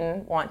he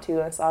didn't want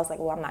to. And so I was like,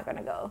 well, I'm not going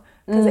to go.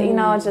 Because,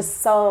 it's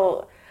just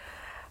so,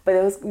 but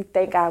it was,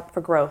 thank God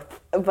for growth.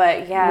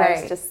 But yeah,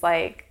 it's just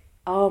like,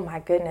 oh my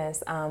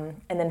goodness.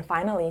 And then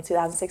finally in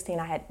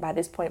 2016, I had by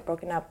this point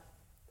broken up.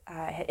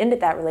 I had ended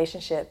that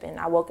relationship, and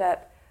I woke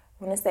up,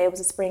 I want to say it was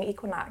a spring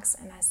equinox,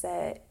 and I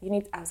said,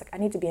 I was like, I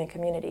need to be in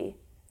community.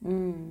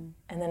 And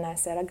then I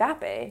said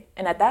Agape.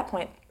 And at that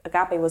point,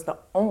 Agape was the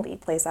only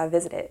place I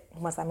visited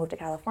once I moved to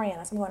California. And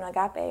I said, I'm going to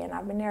Agape, and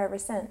I've been there ever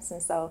since.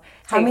 And so,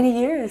 how many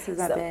years has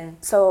that been?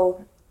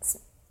 So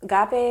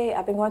Agape,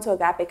 I've been going to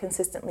Agape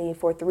consistently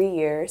for 3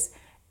 years,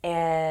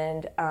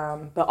 and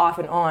but off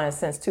and on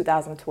since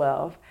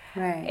 2012.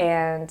 Right.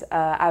 And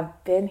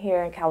I've been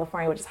here in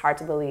California, which is hard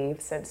to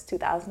believe, since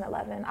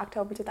 2011,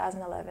 October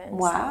 2011.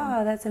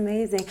 Wow, so, that's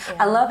amazing. Yeah.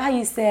 I love how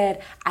you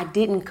said, I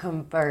didn't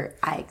convert,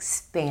 I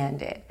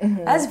expanded.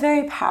 That's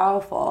very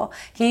powerful.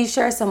 Can you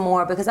share some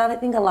more? Because I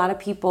think a lot of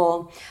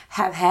people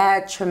have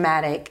had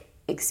traumatic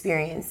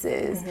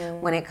experiences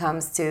when it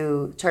comes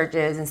to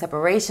churches and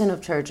separation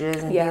of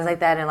churches and things like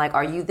that, and like,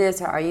 are you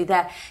this or are you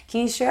that?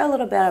 Can you share a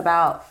little bit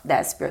about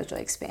that spiritual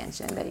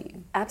expansion that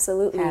you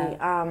Absolutely.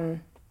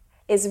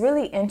 It's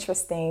really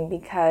interesting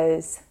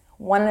because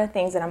one of the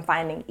things that I'm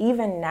finding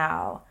even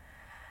now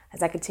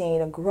as I continue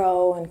to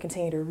grow and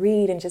continue to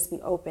read and just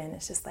be open,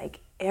 it's just like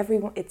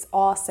it's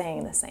all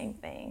saying the same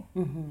thing.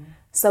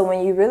 So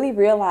when you really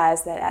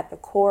realize that at the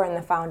core and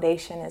the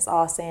foundation is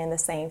all saying the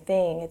same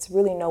thing, it's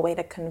really no way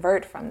to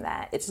convert from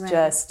that. It's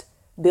just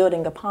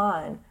building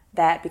upon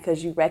that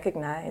because you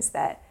recognize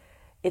that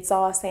it's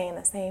all saying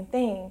the same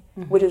thing,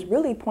 which is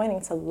really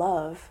pointing to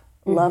love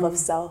of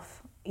self.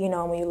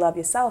 When you love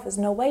yourself, there's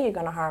no way you're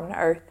going to harm the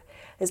earth.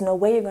 There's no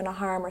way you're going to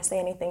harm or say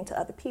anything to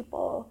other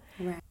people.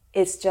 Right.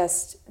 It's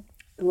just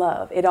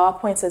love. It all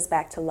points us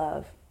back to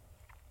love.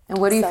 And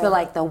what do you feel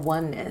like the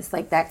oneness,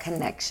 like that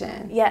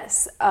connection?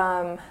 Yes.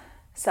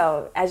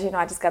 So as you know,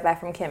 I just got back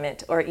from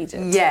Kemet or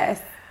Egypt.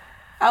 Yes.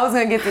 I was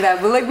going to get to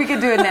that, but look, we can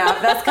do it now.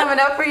 If that's coming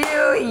up for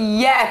you,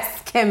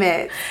 yes,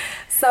 Kemet.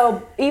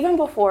 So even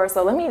before,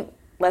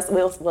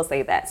 we'll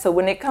say that. So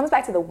when it comes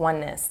back to the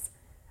oneness,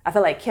 I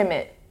feel like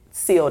Kemet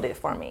sealed it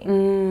for me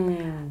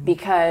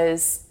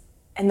because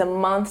in the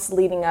months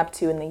leading up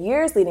to, in the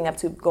years leading up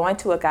to going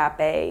to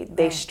Agape,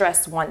 they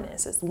stressed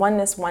oneness. It's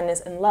oneness,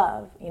 and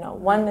love.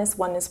 Oneness,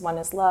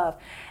 love.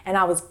 And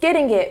I was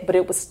getting it, but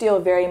it was still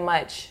very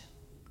much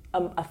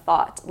a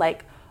thought.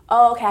 Like,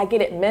 oh, okay, I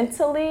get it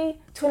mentally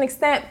to an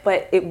extent,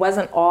 but it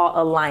wasn't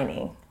all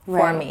aligning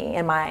for me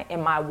in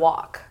my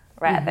walk,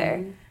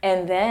 rather.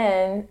 And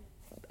then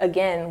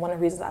again, one of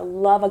the reasons I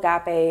love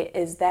Agape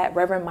is that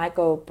Reverend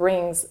Michael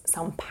brings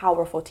some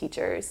powerful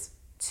teachers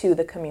to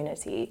the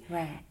community.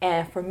 Right.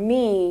 And for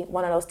me,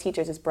 one of those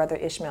teachers is Brother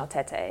Ishmael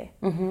Tete.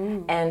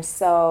 And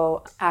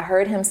so I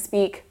heard him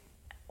speak,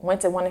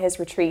 went to one of his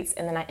retreats,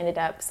 and then I ended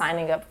up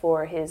signing up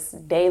for his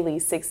daily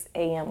 6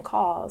 a.m.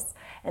 calls,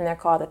 and they're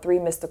called the 3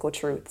 Mystical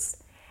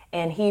Truths.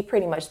 And he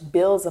pretty much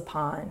builds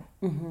upon,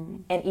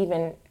 and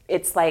even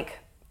it's like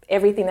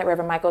everything that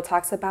Reverend Michael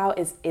talks about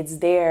it's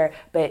there,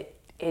 but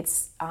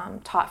it's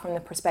taught from the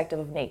perspective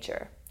of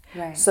nature.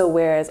 Right. So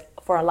whereas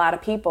for a lot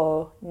of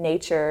people,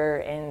 nature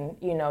and,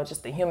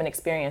 just the human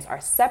experience are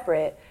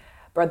separate,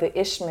 Brother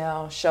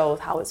Ishmael shows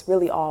how it's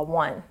really all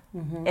one.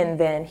 And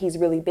then he's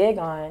really big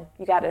on,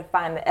 you got to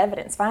find the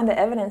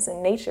evidence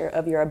in nature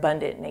of your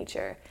abundant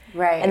nature.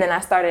 Right. And then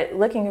I started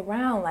looking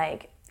around,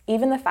 like,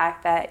 even the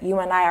fact that you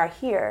and I are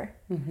here,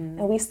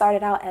 and we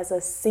started out as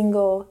a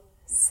single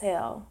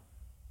cell,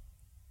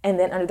 and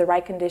then under the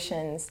right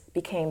conditions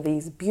became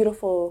these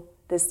beautiful,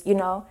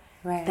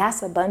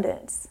 that's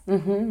abundance,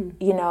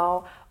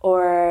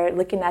 or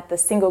looking at the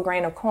single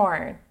grain of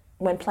corn,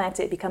 when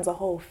planted becomes a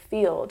whole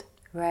field.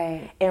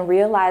 Right. And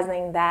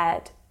realizing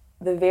that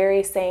the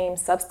very same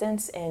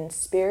substance and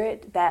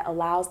spirit that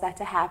allows that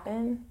to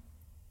happen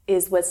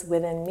is what's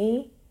within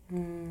me.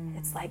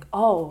 It's like,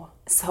 oh,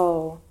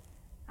 so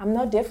I'm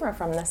no different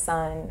from the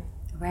sun.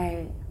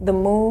 Right. The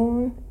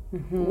moon,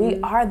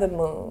 we are the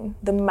moon.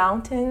 The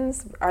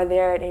mountains are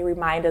there, they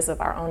remind us of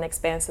our own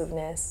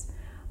expansiveness,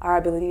 our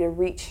ability to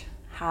reach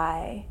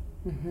high,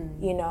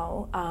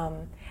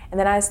 and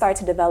then I started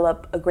to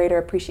develop a greater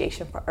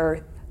appreciation for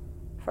earth,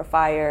 for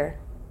fire,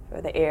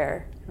 for the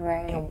air,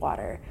 and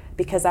water,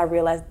 because I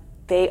realized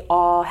they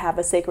all have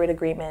a sacred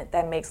agreement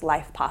that makes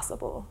life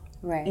possible,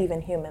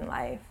 even human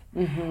life.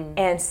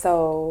 And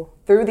so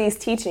through these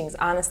teachings,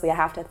 honestly, I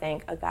have to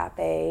thank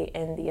Agape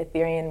and the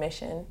Ethereum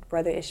mission,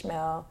 Brother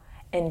Ishmael,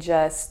 and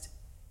just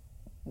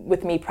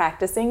with me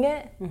practicing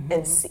it,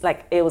 and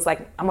it was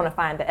like, I'm gonna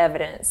find the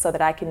evidence so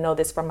that I can know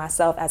this for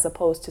myself, as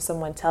opposed to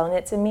someone telling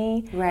it to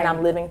me and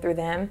I'm living through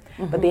them,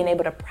 but being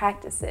able to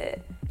practice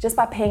it just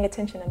by paying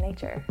attention to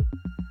nature.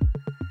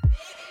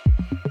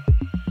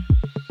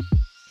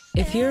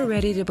 If you're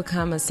ready to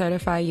become a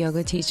certified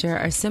yoga teacher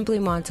or simply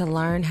want to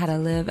learn how to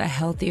live a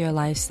healthier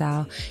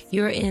lifestyle,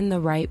 you're in the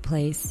right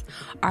place.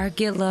 Our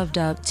Get Loved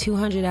Up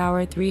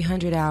 200-hour,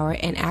 300-hour,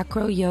 and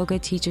Acro Yoga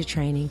teacher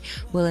training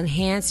will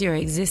enhance your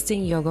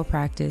existing yoga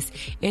practice,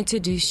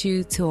 introduce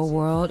you to a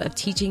world of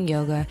teaching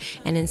yoga,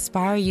 and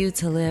inspire you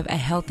to live a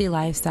healthy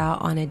lifestyle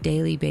on a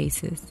daily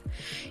basis.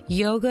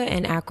 Yoga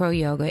and Acro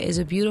Yoga is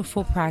a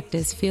beautiful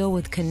practice filled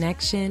with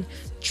connection,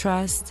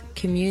 trust,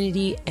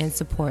 community, and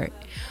support.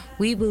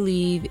 We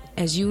believe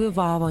as you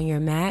evolve on your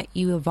mat,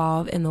 you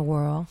evolve in the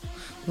world.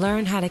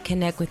 Learn how to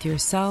connect with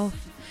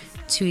yourself,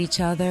 to each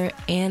other,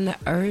 and the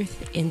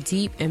earth in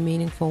deep and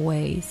meaningful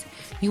ways.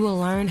 You will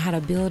learn how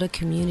to build a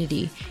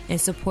community and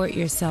support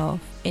yourself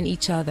and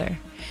each other.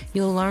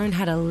 You'll learn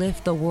how to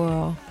lift the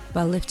world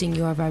by lifting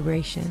your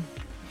vibration.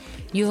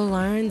 You'll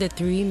learn the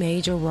 3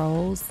 major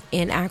roles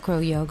in Acro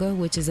Yoga,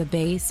 which is a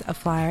base, a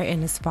flyer,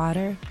 and a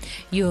spotter.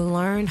 You'll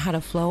learn how to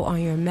flow on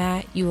your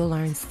mat. You will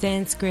learn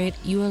Sanskrit.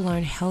 You will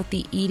learn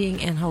healthy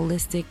eating and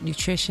holistic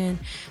nutrition.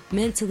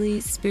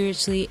 Mentally,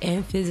 spiritually,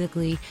 and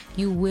physically,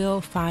 you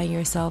will find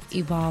yourself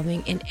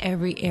evolving in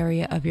every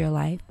area of your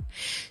life.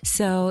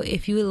 So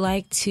if you would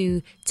like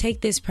to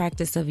take this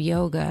practice of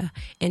yoga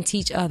and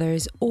teach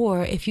others,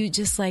 or if you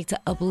just like to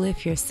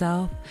uplift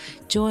yourself,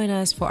 join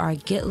us for our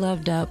Get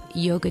Loved Up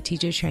yoga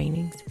teacher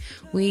trainings.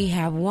 We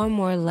have one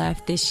more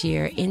left this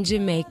year in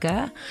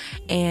Jamaica,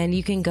 and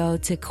you can go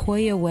to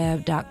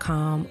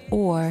koyaweb.com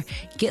or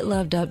Get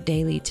Loved Up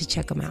Daily to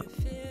check them out.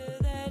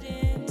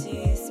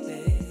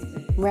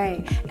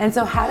 Right. And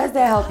so how does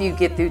that help you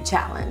get through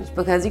challenge?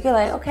 Because you can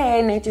like,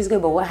 okay, nature's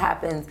good, but what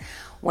happens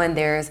when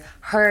there's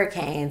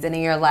hurricanes and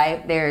in your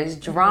life there's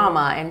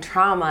drama and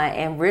trauma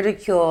and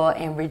ridicule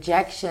and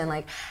rejection?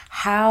 Like,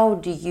 how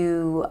do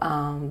you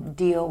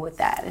deal with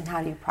that, and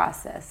how do you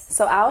process?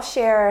 So I'll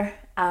share,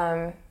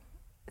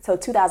 so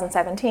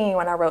 2017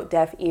 when I wrote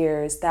Deaf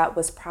Ears, that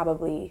was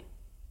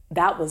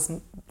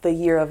the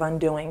year of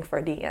undoing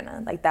for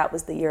Deanna. Like, that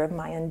was the year of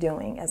my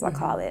undoing, as I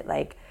call it.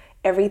 Like,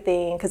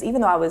 everything, because even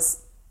though I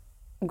was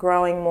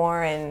growing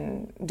more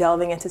and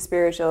delving into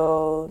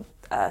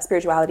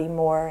spirituality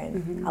more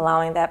and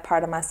allowing that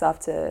part of myself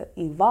to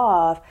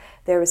evolve,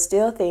 there were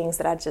still things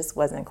that I just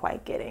wasn't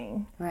quite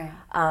getting. Right.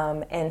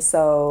 And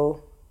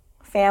so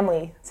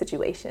family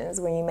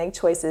situations, when you make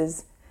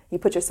choices, you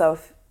put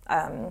yourself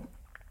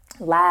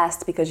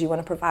last because you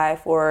want to provide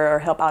for or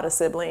help out a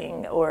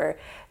sibling, or,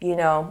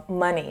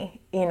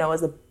 money,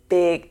 is a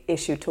big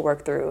issue to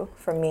work through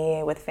for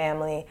me with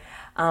family,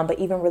 but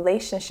even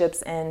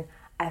relationships. And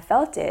I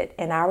felt it.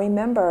 And I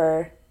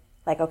remember,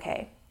 like,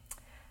 okay,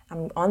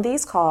 I'm on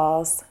these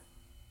calls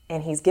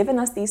and he's given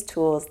us these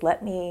tools.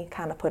 Let me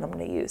kind of put them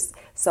to use.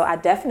 So I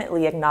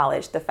definitely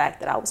acknowledged the fact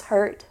that I was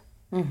hurt.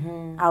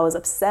 I was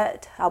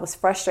upset. I was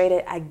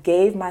frustrated. I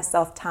gave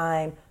myself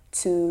time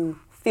to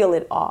feel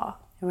it all.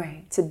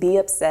 Right. To be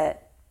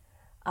upset,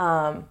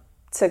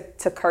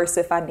 to curse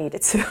if I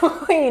needed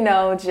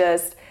to,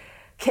 just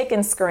kick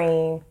and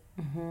scream.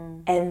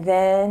 And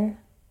then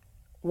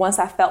once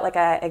I felt like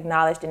I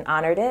acknowledged and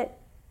honored it,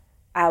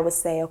 I would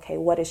say, okay,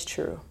 what is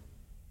true?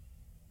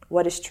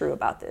 What is true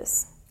about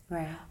this?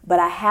 Right. But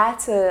I had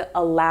to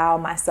allow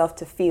myself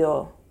to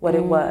feel what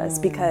it was,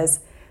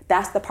 because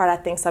that's the part I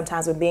think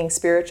sometimes when being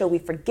spiritual, we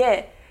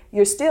forget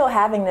you're still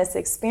having this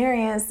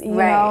experience, you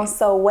know,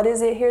 so what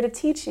is it here to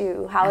teach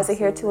you? How is it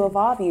here to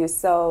evolve you?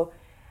 So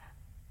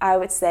I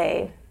would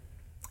say,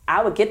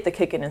 I would get the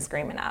kicking and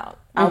screaming out.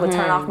 I would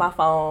turn off my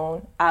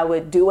phone. I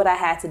would do what I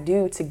had to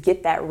do to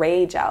get that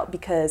rage out,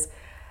 because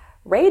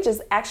rage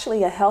is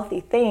actually a healthy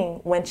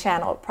thing when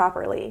channeled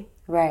properly.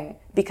 Right.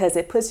 Because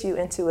it puts you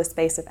into a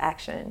space of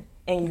action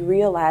and you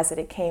realize that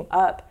it came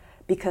up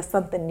because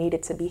something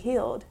needed to be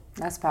healed.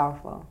 That's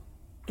powerful.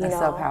 That's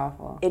so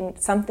powerful.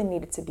 Something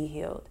needed to be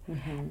healed.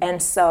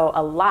 And so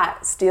a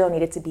lot still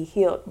needed to be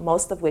healed,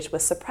 most of which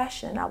was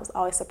suppression. I was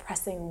always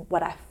suppressing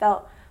what I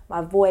felt,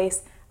 my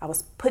voice. I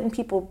was putting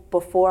people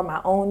before my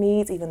own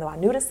needs, even though I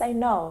knew to say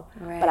no,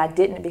 but I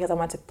didn't, because I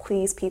wanted to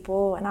please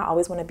people, and I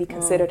always want to be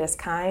considered as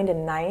kind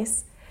and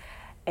nice.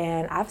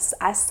 And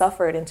I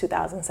suffered in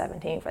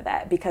 2017 for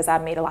that, because I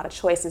made a lot of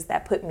choices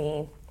that put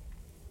me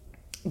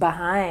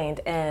behind.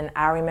 And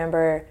I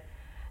remember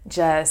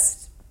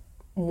just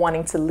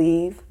wanting to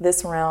leave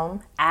this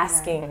realm,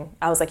 asking,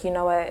 I was like, you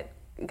know what,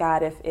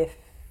 God, if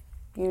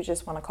you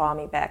just want to call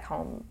me back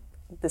home,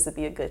 this would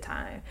be a good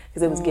time,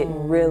 because it was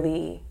getting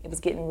really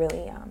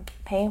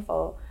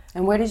painful.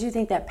 And where did you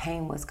think that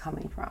pain was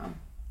coming from?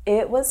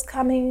 It was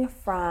coming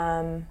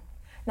from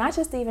not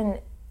just even,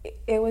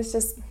 it was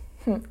just,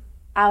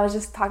 I was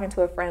just talking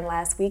to a friend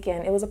last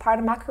weekend. It was a part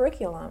of my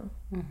curriculum.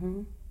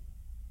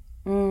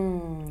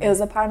 It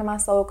was a part of my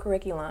soul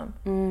curriculum.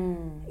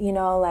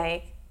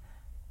 Like,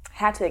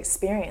 had to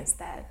experience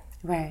that.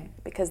 Right.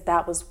 Because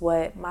that was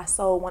what my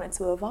soul wanted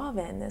to evolve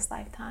in this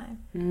lifetime.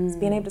 Is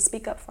being able to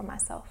speak up for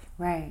myself.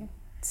 Right.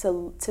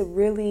 To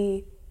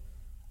really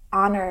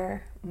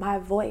honor my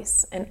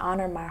voice and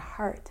honor my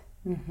heart.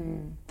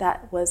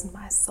 That was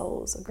my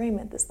soul's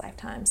agreement this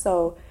lifetime.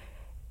 So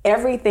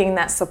everything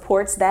that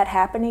supports that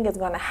happening is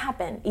going to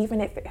happen,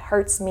 even if it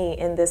hurts me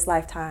in this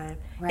lifetime,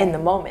 in the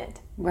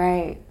moment.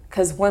 Right.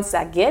 Because once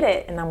I get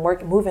it and I'm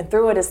moving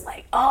through it, it's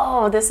like,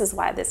 oh, this is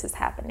why this is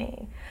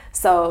happening.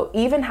 So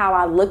even how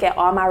I look at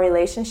all my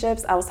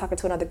relationships, I was talking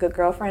to another good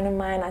girlfriend of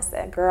mine. I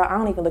said, girl, I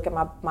don't even look at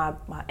my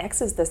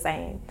exes the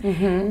same.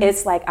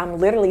 It's like I'm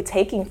literally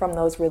taking from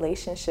those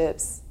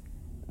relationships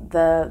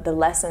the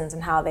lessons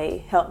and how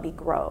they helped me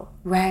grow.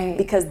 Right.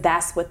 Because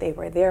that's what they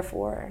were there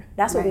for.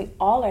 That's what we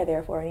all are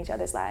there for in each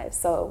other's lives.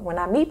 So when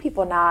I meet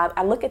people now,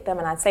 I look at them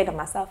and I say to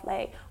myself,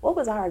 like, what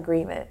was our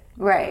agreement?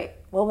 Right.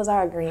 What was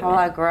our agreement? How will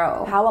I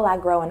grow? How will I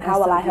grow, and how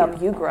will I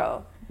help you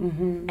grow?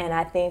 Mm-hmm. And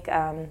I think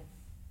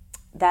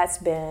that's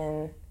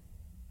been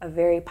a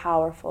very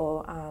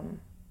powerful,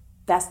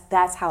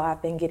 that's how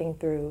I've been getting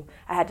through.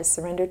 I had to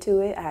surrender to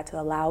it. I had to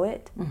allow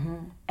it.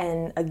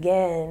 And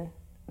again,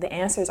 the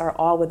answers are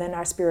all within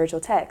our spiritual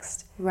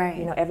text. Right.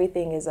 You know,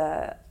 everything is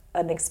an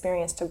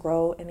experience to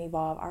grow and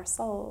evolve our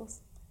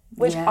souls,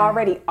 which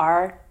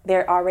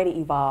they're already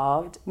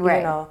evolved. Right.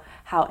 You know,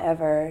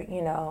 however,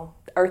 you know,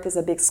 Earth is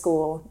a big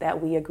school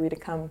that we agree to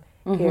come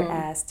here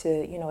as to,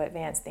 you know,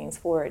 advance things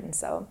forward. And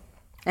so.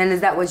 And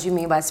is that what you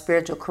mean by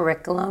spiritual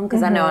curriculum?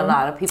 Because I know a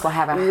lot of people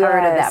haven't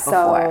heard of that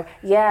before.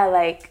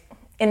 So,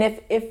 and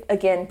if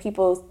again,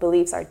 people's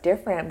beliefs are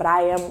different, but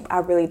I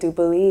really do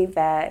believe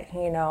that,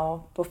 you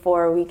know,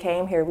 before we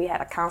came here, we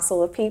had a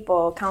council of,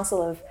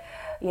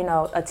 you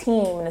know, a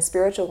team in the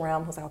spiritual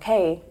realm who's like,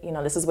 okay, you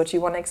know, this is what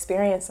you want to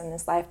experience in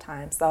this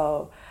lifetime.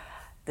 So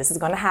this is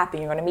going to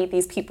happen. You're going to meet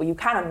these people. You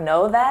kind of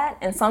know that.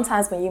 And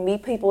sometimes when you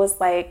meet people, it's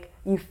like,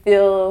 you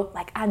feel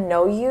like, I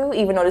know you,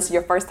 even though this is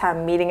your first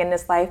time meeting in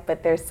this life,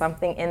 but there's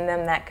something in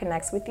them that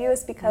connects with you.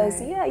 It's because,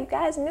 you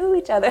guys knew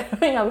each other,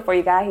 you know, before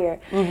you got here.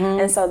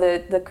 And so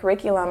the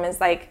curriculum is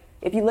like,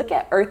 if you look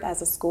at Earth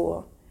as a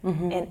school,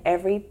 and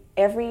every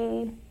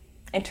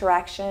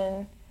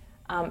interaction,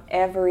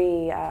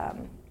 every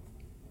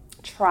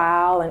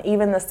trial, and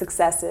even the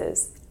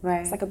successes,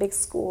 it's like a big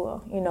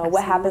school. You know,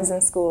 what happens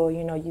in school,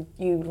 you know,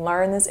 you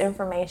learn this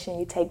information,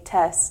 you take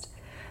tests,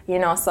 you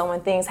know, so when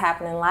things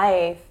happen in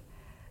life,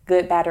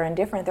 good, bad, or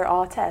indifferent, they're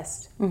all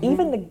tests.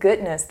 Even the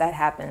goodness that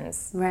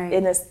happens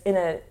is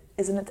a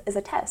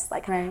test.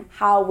 Like,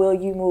 how will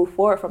you move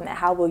forward from that?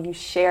 How will you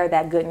share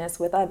that goodness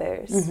with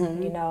others?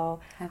 You know,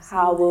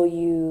 how will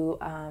you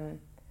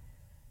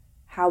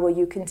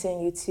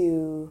continue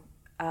to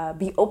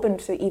be open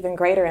to even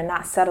greater and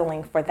not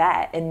settling for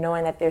that, and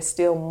knowing that there's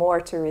still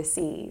more to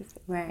receive.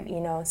 You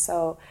know,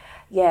 so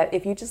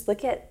if you just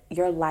look at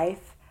your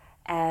life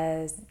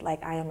as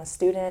like, I am a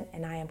student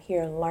and I am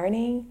here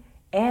learning,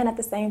 and at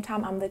the same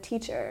time I'm the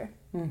teacher,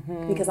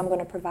 because I'm going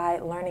to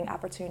provide learning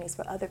opportunities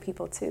for other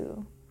people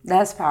too.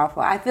 That's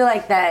powerful. I feel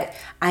like that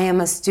I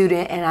am a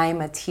student and I am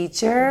a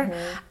teacher.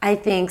 I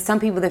think some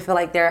people, they feel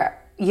like they're,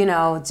 you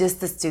know,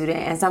 just a student,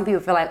 and some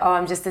people feel like, oh,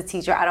 I'm just a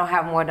teacher, I don't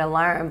have more to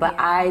learn. But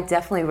I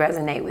definitely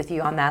resonate with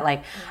you on that.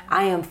 Like,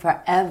 I am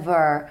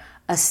forever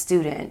a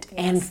student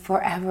and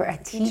forever a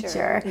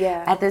teacher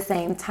at the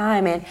same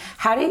time. And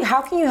how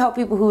can you help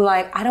people who,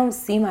 like, I don't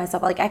see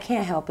myself, like, I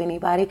can't help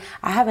anybody,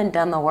 I haven't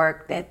done the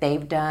work that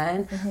they've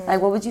done.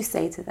 Like, what would you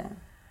say to them?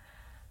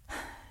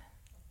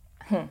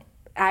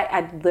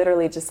 I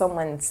literally just,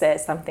 someone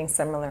said something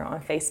similar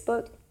on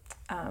Facebook,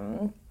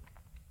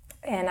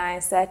 and I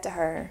said to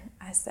her,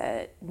 I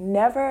said,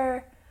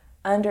 never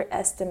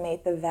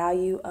underestimate the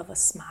value of a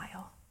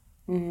smile,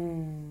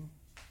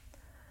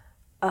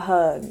 a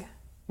hug,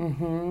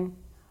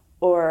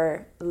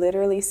 or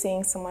literally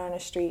seeing someone on the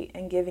street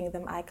and giving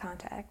them eye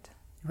contact.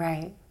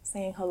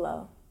 Saying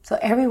hello. So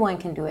everyone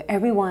can do it.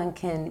 Everyone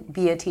can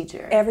be a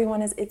teacher.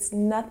 It's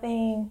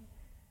nothing's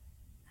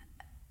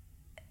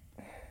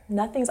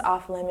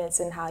off limits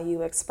in how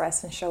you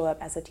express and show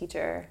up as a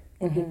teacher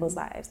in people's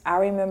lives. I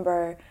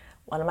remember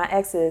one of my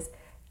exes,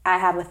 I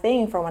have a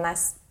thing for when I'm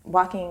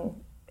walking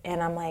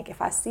and I'm like,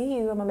 if I see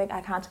you, I'm gonna make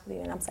eye contact with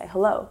you and I'm say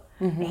hello.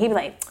 And he'd be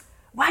like,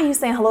 why are you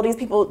saying hello to these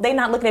people? They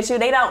not looking at you.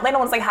 They don't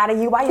want to say hi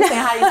to you. Why are you saying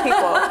hi to these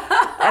people?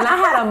 And I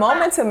had a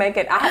moment to make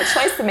it. I had a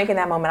choice to make in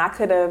that moment. I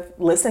could have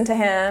listened to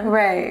him,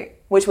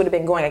 which would have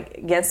been going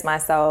against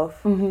myself.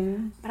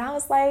 But I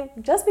was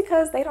like, just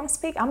because they don't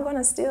speak, I'm going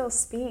to still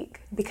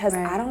speak, because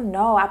I don't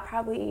know. I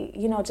probably,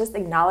 you know, just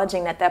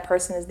acknowledging that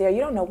person is there, you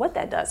don't know what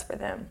that does for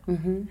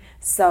them.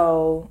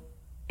 So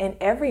in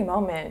every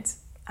moment,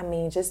 I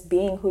mean, just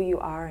being who you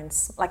are, and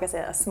like I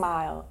said, a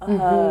smile, a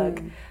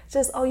hug,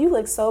 just, oh, you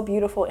look so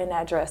beautiful in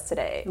that dress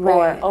today,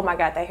 or, oh my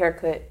God, that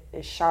haircut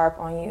is sharp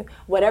on you,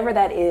 whatever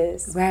that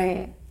is.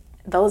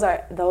 Those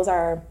are,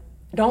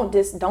 don't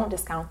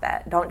discount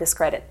that, don't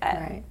discredit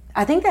that.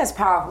 I think that's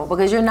powerful,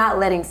 because you're not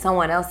letting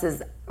someone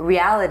else's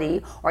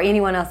reality or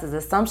anyone else's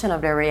assumption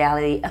of their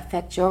reality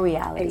affect your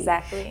reality.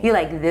 You're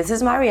like, this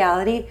is my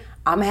reality,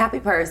 I'm a happy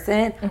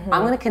person,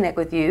 I'm going to connect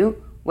with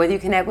you. Whether you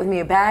connect with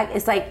me back,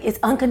 it's like, it's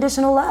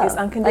unconditional love. It's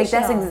unconditional. Like,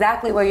 that's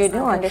exactly what you're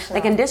doing.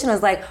 The conditional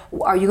is like,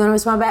 are you going to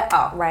respond back?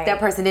 Oh, that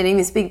person didn't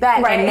even speak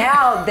back. And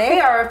now they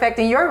are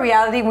affecting your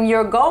reality when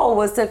your goal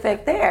was to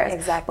affect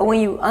theirs. But when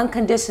you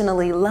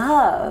unconditionally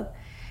love,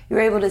 you're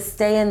able to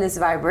stay in this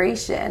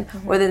vibration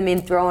rather than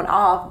being thrown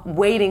off,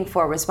 waiting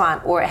for a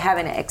response or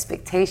having an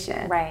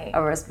expectation. Right.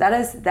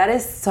 That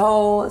is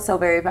so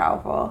very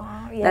powerful.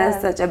 Yeah. That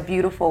is such a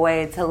beautiful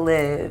way to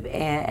live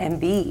and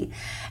be.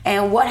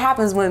 And what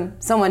happens when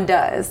someone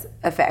does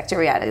affect your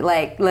reality?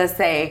 Like, let's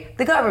say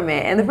the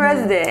government and the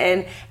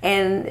president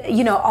and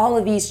you know, all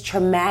of these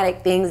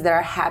traumatic things that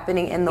are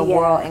happening in the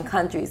world and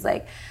countries.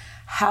 Like,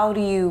 how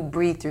do you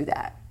breathe through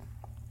that?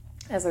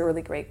 That's a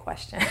really great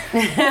question.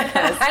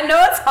 I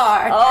know it's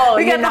hard. Oh,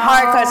 we got the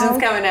hard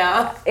questions coming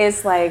out.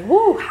 It's like,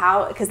 woo,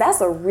 how? Because that's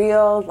a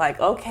real, like,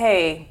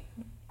 okay,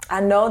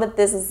 I know that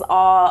this is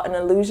all an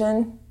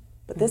illusion,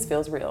 but this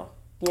feels real.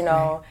 You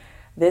know,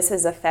 this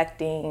is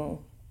affecting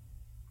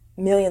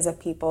millions of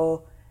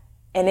people,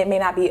 and it may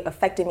not be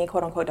affecting me,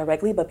 quote unquote,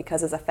 directly, but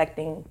because it's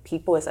affecting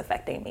people, it's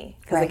affecting me.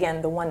 Because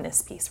again, the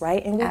oneness piece,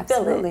 right? And we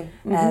feel it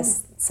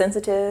as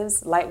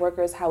sensitives, light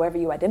workers, however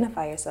you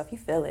identify yourself, you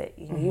feel it,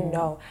 you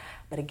know.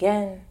 But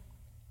again,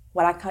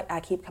 what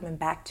I keep coming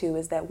back to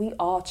is that we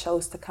all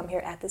chose to come here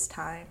at this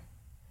time.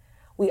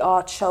 We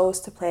all chose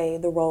to play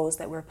the roles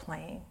that we're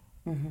playing.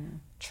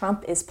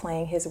 Trump is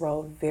playing his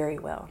role very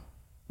well.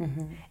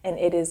 And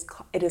it is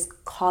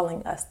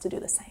calling us to do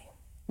the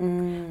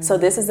same. So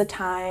this is a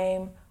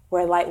time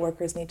where light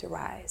workers need to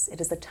rise. It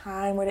is a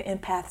time where the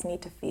empaths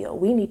need to feel.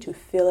 We need to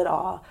feel it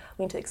all.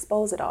 We need to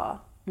expose it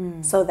all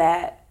so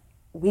that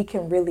we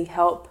can really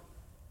help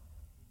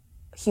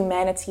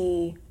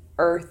humanity,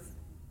 Earth,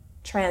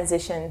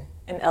 transition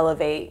and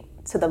elevate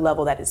to the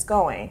level that it's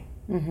going.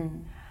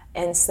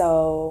 And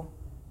so,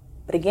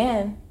 but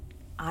again,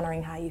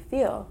 honoring how you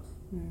feel.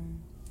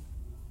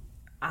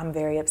 I'm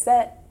very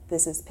upset.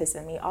 This is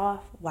pissing me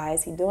off. Why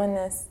is he doing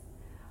this?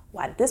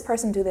 Why did this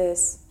person do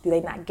this? Do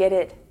they not get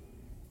it?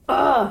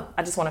 Ugh,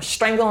 I just want to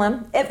strangle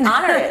him.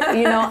 Honor it,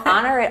 you know,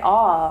 honor it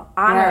all.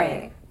 Honor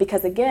it.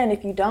 Because again,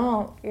 if you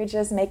don't, you're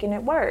just making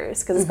it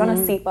worse because it's going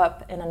to seep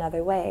up in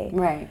another way.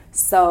 Right.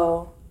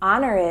 So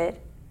honor it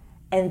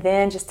and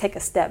then just take a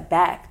step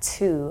back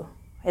too.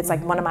 It's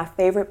like one of my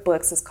favorite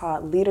books is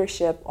called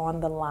Leadership on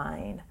the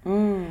Line.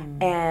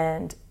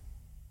 And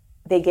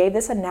they gave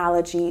this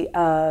analogy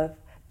of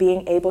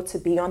being able to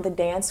be on the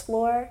dance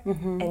floor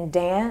and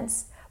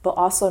dance, but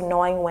also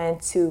knowing when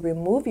to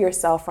remove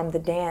yourself from the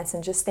dance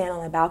and just stand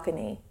on the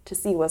balcony to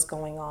see what's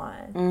going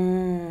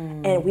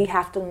on. And we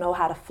have to know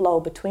how to flow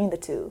between the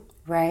two.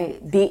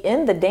 Right. Be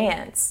in the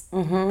dance,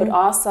 but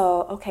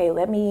also, okay,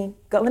 let me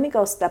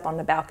go step on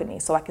the balcony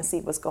so I can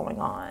see what's going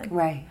on.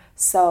 Right.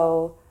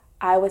 So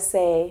I would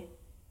say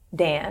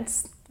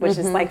dance, which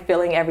is like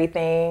feeling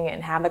everything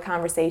and have the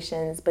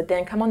conversations, but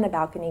then come on the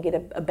balcony,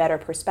 get a better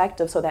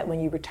perspective so that when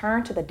you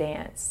return to the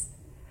dance,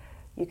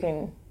 you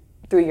can,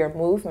 through your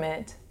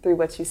movement, through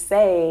what you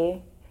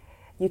say,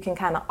 you can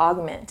kind of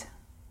augment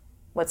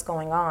what's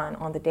going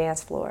on the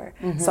dance floor.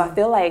 So I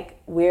feel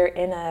like we're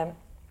in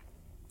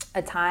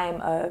a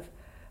time of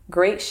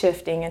great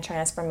shifting and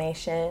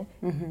transformation.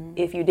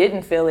 If you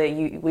didn't feel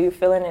it, we're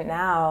feeling it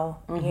now,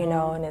 you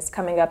know, and it's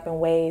coming up in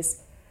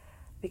ways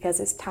because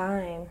it's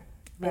time.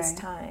 It's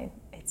time.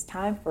 It's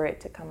time for it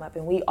to come up,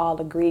 and we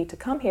all agreed to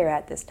come here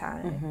at this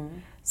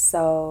time.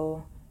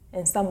 So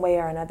in some way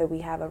or another, we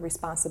have a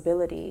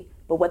responsibility,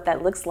 but what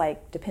that looks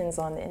like depends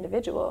on the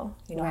individual,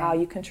 you know, how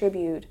you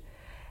contribute.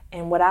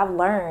 And what I've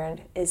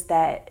learned is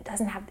that it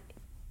doesn't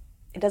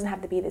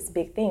have to be this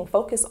big thing.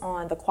 Focus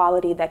on the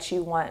quality that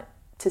you want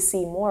to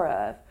see more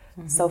of.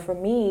 So for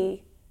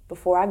me,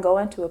 before I go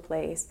into a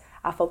place,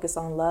 I focus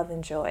on love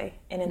and joy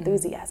and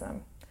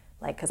enthusiasm.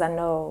 Like, because I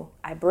know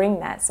I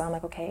bring that. So I'm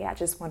like, okay, I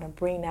just want to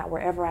bring that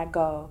wherever I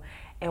go.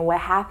 And what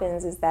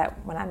happens is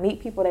that when I meet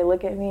people, they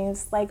look at me and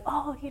it's like,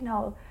 oh, you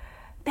know,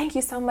 thank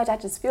you so much. I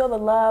just feel the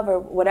love, or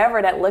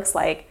whatever that looks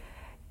like.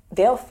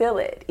 They'll feel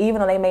it,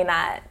 even though they may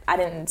not, I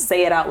didn't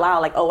say it out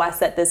loud, like, oh, I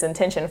set this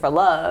intention for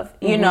love,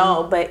 you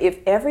know, but if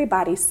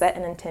everybody set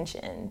an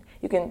intention,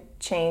 you can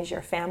change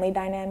your family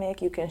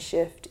dynamic, you can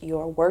shift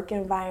your work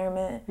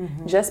environment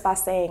just by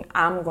saying,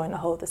 I'm going to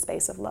hold the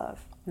space of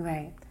love.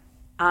 Right.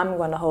 I'm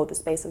going to hold the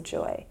space of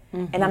joy.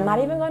 And I'm not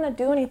even going to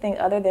do anything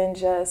other than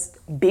just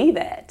be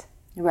that.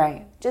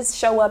 Right. Just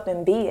show up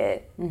and be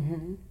it.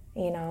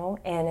 You know,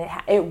 and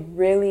it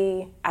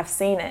really, I've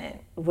seen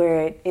it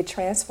where it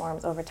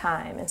transforms over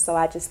time. And so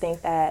I just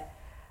think that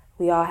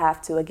we all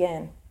have to,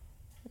 again,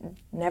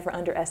 never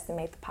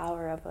underestimate the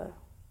power of a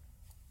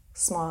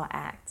small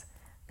act,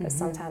 because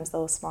sometimes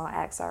those small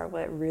acts are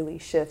what really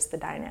shifts the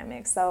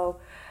dynamic.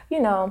 So, you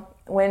know,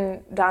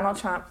 when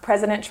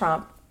President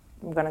Trump,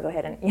 I'm going to go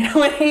ahead and, you know,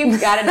 when he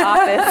got in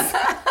office,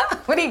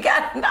 when he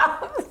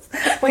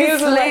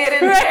was laying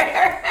in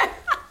there.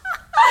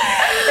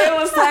 It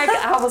was like,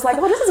 I was like,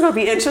 well, this is going to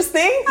be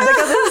interesting, because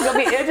this is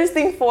going to be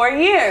interesting 4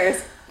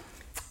 years.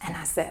 And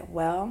I said,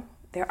 well,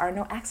 there are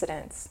no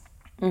accidents.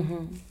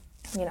 You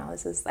know,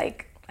 this is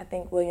like, I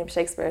think William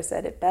Shakespeare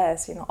said it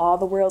best, you know, all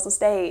the world's a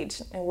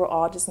stage and we're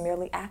all just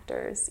merely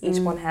actors. Each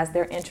one has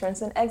their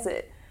entrance and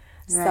exit.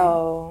 Right.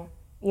 So,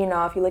 you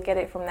know, if you look at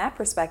it from that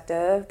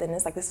perspective, then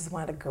it's like, this is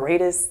one of the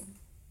greatest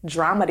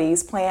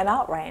dramedies playing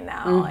out right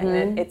now. And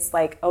then it's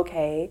like,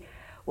 okay,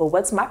 well,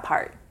 what's my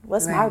part?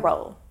 What's my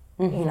role?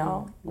 You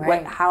know,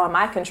 how am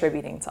I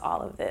contributing to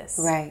all of this?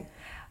 Right.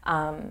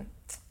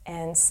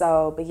 And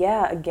so, but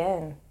yeah,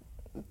 again,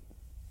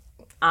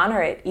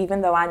 honor it,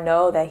 even though I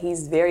know that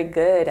he's very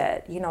good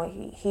at, you know,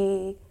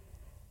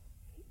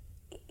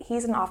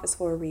 he's in office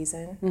for a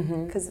reason.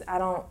 Because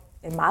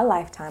in my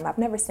lifetime, I've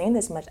never seen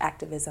this much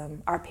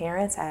activism. Our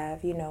parents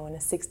have, you know, in the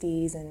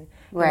 60s and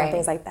you know,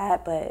 things like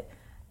that. But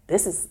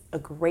this is a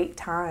great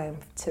time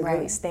to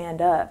really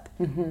stand up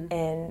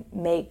and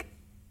make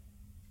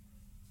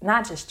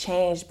not just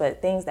change,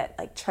 but things that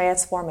like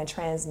transform and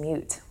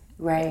transmute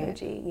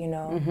energy, you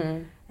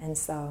know? And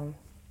so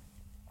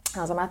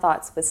those are my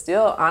thoughts, but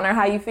still honor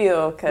how you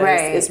feel, because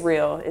it's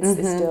real. It's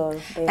still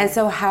there. And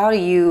so how do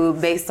you,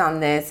 based on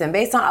this and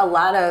based on a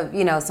lot of,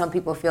 you know, some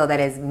people feel that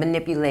is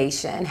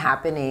manipulation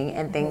happening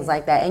and things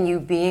like that, and you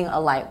being a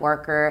light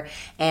worker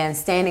and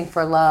standing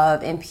for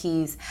love and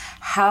peace,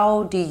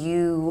 how do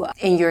you,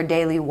 in your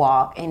daily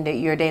walk, in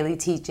your daily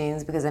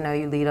teachings, because I know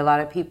you lead a lot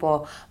of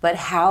people, but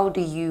how do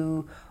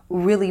you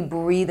really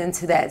breathe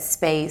into that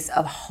space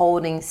of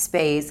holding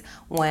space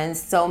when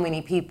so many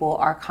people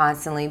are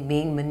constantly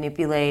being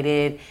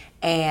manipulated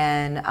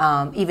and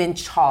even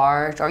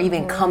charged or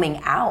even coming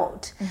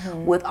out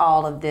with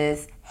all of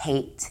this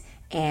hate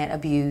and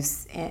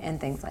abuse and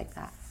things like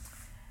that?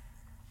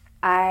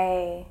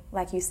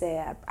 Like you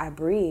said, I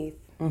breathe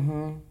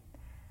and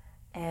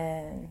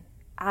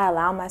I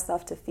allow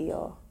myself to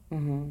feel.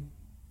 And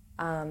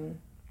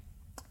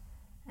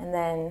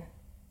then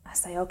I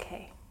say,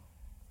 okay,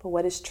 but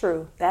what is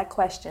true? That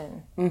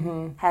question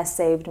has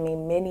saved me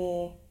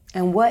many.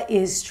 And what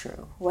is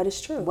true? What is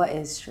true? What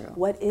is true?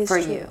 What is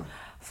for true? you?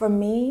 For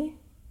me,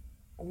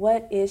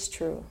 what is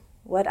true?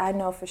 What I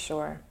know for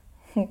sure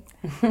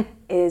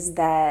is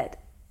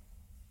that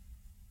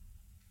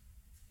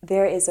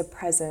there is a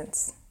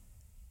presence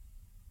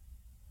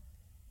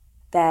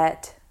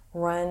that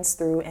runs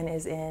through and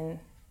is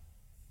in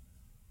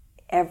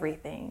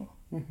everything.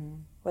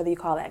 Whether you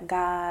call that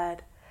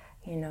God,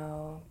 you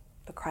know,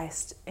 the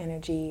Christ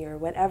energy or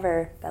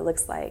whatever that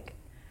looks like,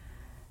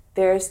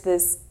 there's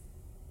this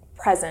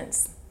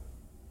presence,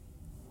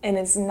 and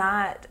it's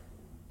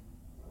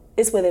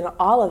within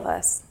all of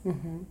us.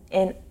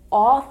 In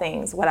all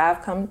things,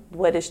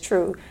 what is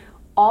true,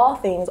 all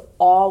things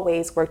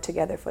always work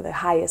together for the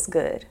highest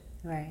good.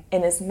 Right.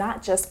 And it's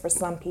not just for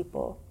some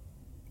people,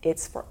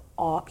 it's for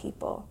all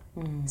people.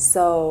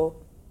 So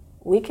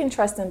we can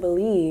trust and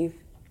believe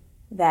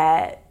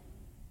that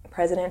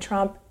President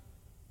Trump,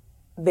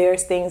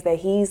 there's things that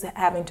he's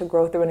having to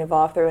grow through and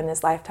evolve through in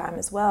his lifetime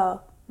as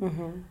well,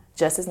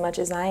 just as much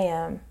as I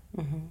am.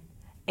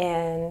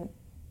 And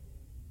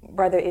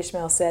Brother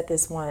Ishmael said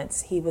this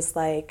once. He was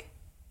like,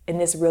 and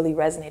this really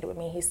resonated with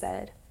me, he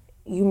said,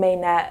 you may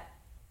not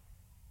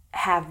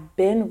have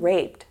been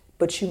raped,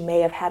 but you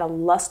may have had a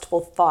lustful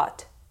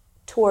thought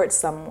towards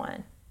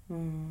someone.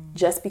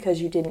 Just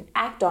because you didn't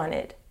act on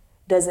it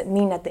doesn't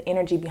mean that the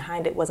energy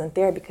behind it wasn't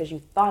there because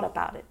you thought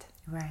about it.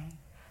 Right.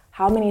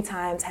 How many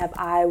times have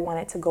I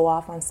wanted to go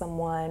off on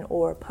someone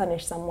or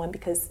punish someone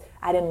because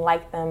I didn't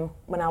like them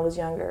when I was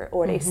younger,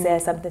 or they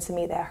said something to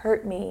me that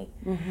hurt me?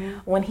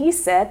 When he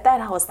said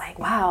that, I was like,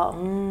 wow,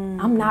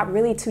 I'm not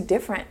really too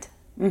different.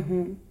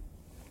 When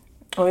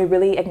we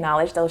really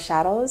acknowledge those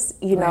shadows,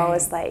 you know,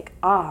 it's like,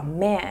 oh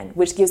man,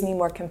 which gives me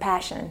more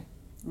compassion.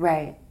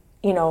 Right.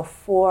 You know,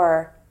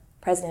 for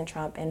President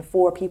Trump and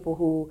for people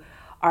who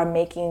are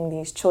making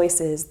these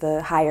choices,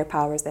 the higher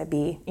powers that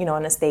be, you know,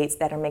 in the states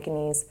that are making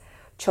these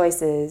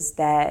choices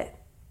that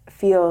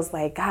feels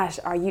like, gosh,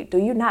 do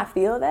you not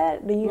feel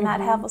that? Do you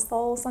not have a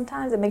soul?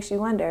 Sometimes it makes you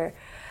wonder.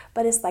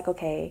 But it's like,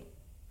 okay,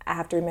 I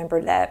have to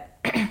remember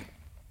that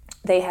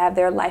they have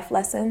their life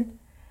lesson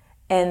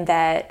and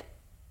that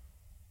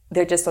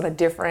they're just on a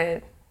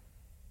different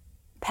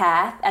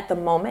path at the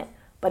moment,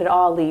 but it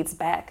all leads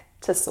back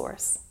to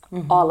source.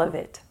 All of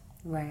it.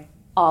 Right.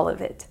 All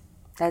of it.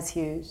 That's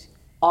huge.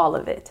 All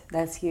of it.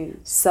 That's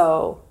huge.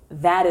 So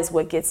that is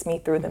what gets me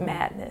through the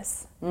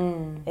madness,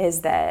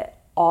 is that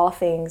all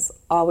things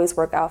always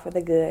work out for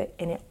the good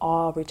and it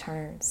all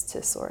returns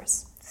to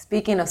source.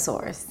 Speaking of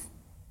source,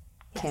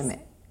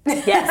 Kemet.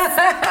 Yes.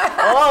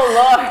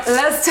 Oh, Lord.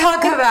 Let's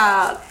talk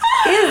about,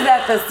 is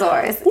that the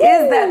source? Is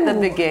that the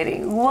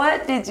beginning?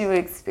 What did you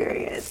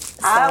experience?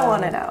 I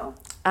want to know.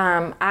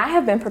 I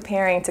have been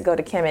preparing to go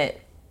to Kemet,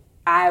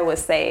 I would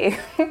say,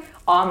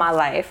 all my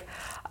life,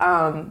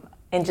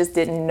 and just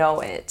didn't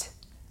know it.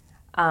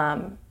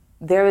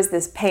 There was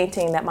this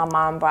painting that my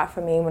mom brought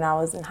for me when I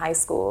was in high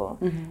school,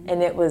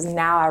 and it was,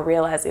 now I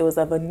realize it was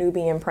of a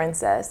Nubian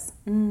princess,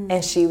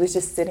 and she was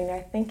just sitting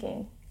there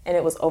thinking, and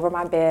it was over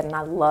my bed, and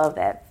I love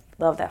that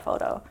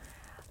photo.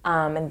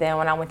 And then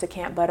when I went to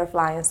Camp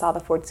Butterfly and saw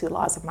the 42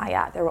 Laws of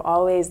Mayat, there were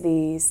always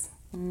these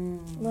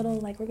little,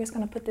 like, we're just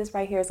gonna put this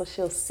right here so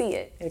she'll see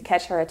it and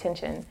catch her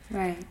attention.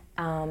 Right.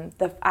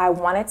 I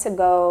wanted to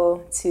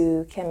go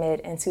to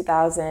Kemet in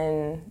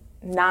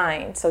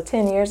 2009, so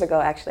 10 years ago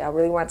actually. I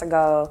really wanted to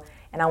go,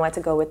 and I went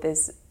to go with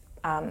this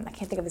I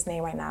can't think of his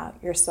name right now,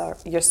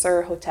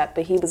 Yasir Hotep,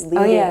 but he was leading.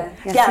 Oh, yeah.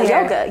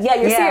 Yoga. Yeah,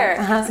 Yasir.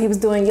 Uh-huh. So he was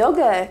doing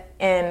yoga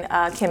in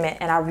Kemet,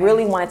 and I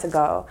really wanted to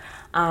go.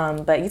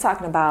 But you're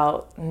talking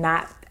about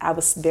I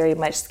was very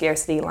much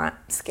scarcity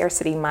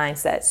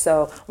mindset.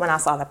 So when I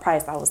saw the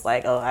price, I was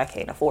like, oh, I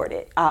can't afford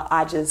it.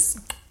 I just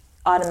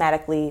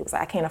automatically was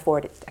like, I can't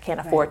afford it. I can't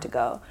afford to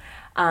go.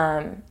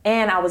 And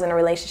I was in a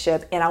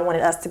relationship, and I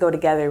wanted us to go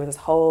together with this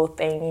whole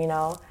thing, you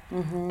know.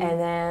 Mm-hmm. And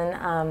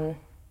then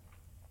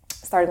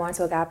started going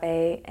to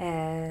Agape,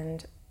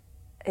 and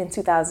in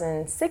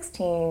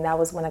 2016, that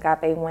was when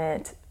Agape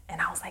went,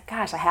 and I was like,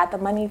 gosh, I had the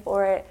money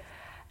for it,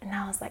 and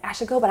I was like, I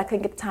should go, but I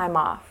couldn't get the time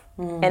off.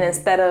 Mm. And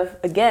instead of,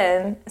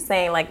 again,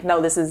 saying like, no,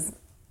 this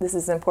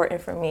is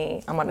important for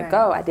me, I'm gonna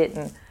go, I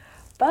didn't.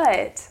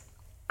 But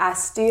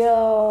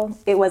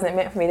it wasn't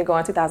meant for me to go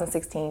in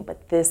 2016,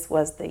 but this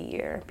was the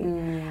year.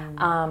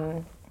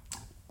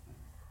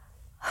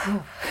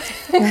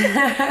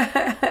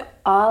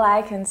 All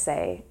I can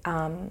say,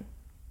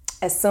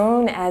 as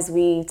soon as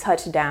we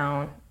touched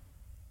down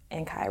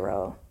in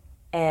Cairo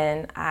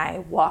and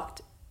I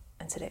walked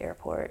into the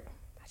airport,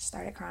 I just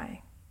started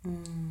crying.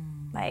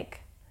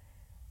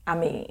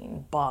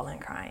 Bawling,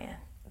 crying.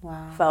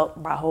 Wow. Felt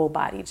my whole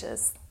body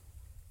just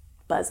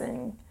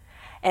buzzing.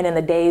 And in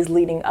the days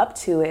leading up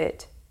to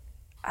it,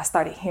 I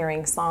started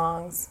hearing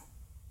songs,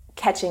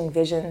 catching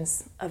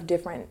visions of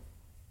different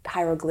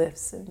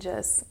hieroglyphs, and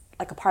just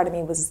like a part of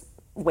me was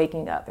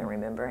waking up and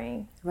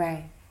remembering.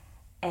 Right.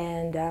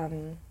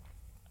 And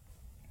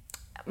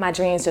my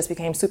dreams just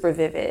became super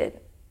vivid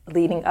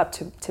leading up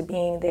to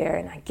being there.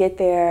 And I get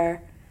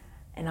there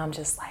and I'm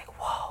just like,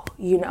 whoa,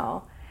 you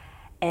know.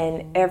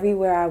 And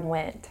everywhere I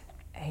went,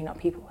 you know,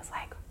 people was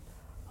like,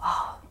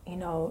 oh, you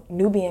know,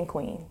 Nubian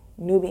queen.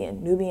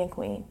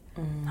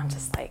 I'm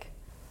just like,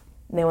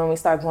 and then when we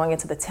start going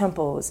into the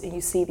temples and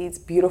you see these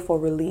beautiful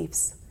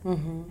reliefs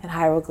and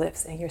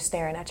hieroglyphs and you're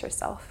staring at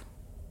yourself,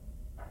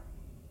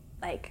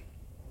 like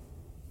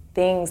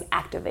things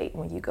activate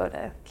when you go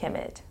to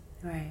Kemet.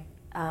 Right.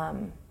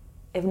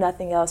 If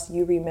nothing else,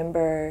 you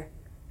remember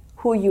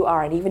who you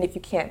are, and even if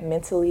you can't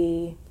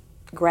mentally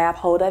grab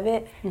hold of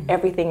it,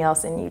 everything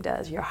else in you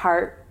does. Your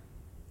heart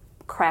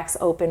cracks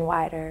open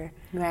wider.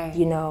 Right.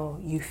 You know,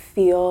 you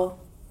feel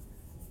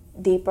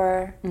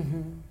deeper.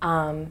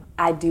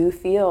 I do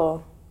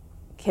feel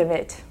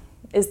Kemet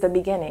is the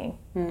beginning.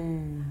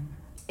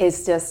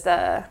 It's just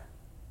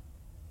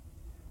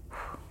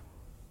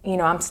you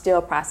know, I'm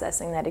still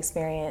processing that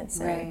experience.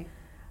 Right.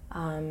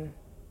 And,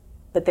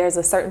 but there's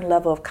a certain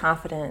level of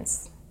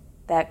confidence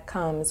that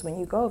comes when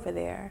you go over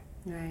there.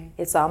 Right.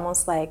 It's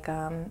almost like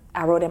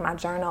I wrote in my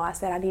journal, I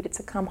said I needed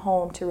to come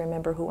home to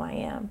remember who I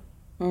am.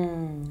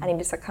 I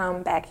needed to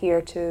come back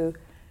here because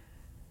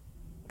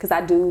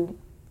I do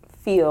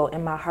feel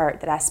in my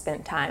heart that I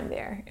spent time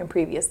there in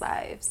previous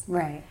lives.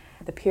 Right.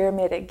 The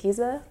pyramid at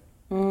Giza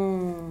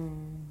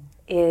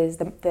is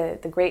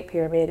the Great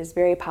Pyramid is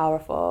very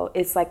powerful.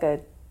 It's like a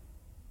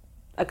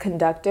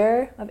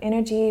conductor of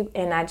energy,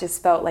 and I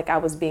just felt like I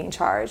was being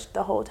charged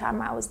the whole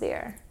time I was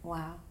there.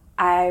 Wow.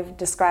 I've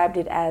described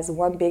it as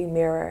one big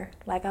mirror.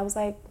 Like I was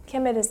like,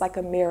 Kemet is like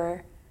a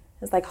mirror.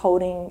 It's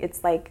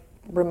like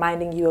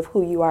reminding you of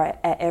who you are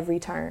at every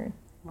turn.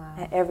 Wow.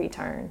 At every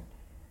turn.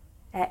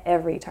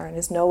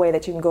 There's no way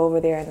that you can go over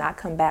there and not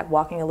come back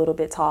walking a little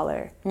bit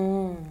taller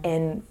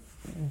and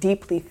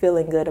deeply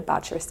feeling good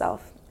about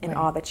yourself and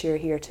all that you're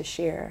here to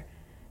share.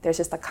 There's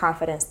just a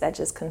confidence that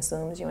just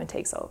consumes you and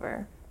takes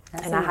over.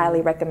 And I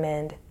highly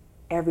recommend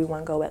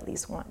everyone go at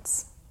least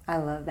once. I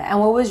love that. And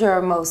what was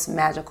your most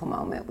magical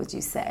moment, would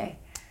you say?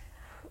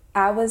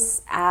 I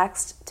was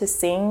asked to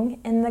sing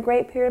in the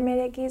Great Pyramid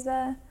at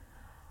Giza,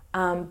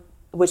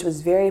 which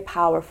was very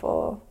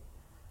powerful.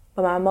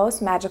 But my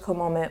most magical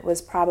moment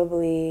was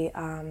probably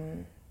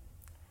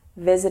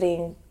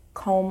visiting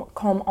Kom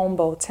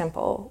Ombo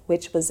Temple,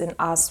 which was in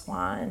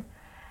Aswan.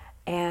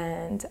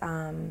 And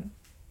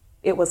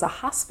it was a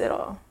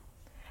hospital.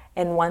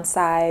 And one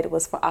side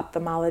was for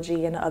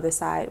ophthalmology, and the other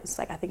side was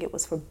I think it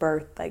was for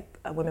birth. Like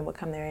women would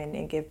come there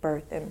and give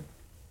birth. And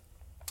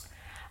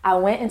I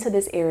went into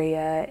this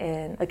area,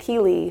 and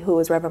Akili, who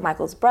was Reverend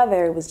Michael's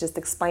brother, was just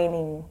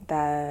explaining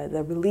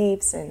the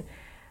reliefs. And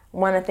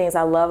one of the things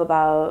I love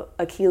about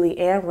Akili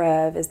and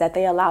Rev is that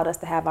they allowed us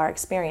to have our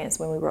experience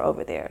when we were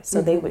over there.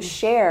 So they would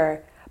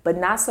share, but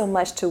not so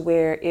much to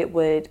where it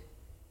would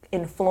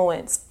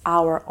influence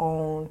our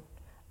own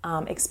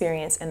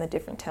experience in the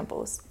different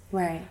temples.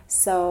 Right.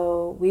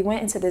 So we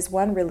went into this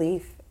one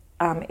relief,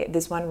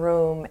 this one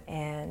room,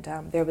 and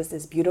there was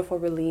this beautiful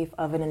relief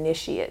of an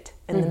initiate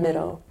in the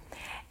middle.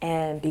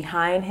 And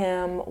behind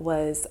him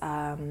was,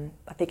 I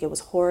think it was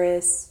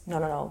Horus.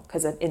 No,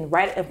 because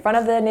right in front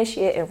of the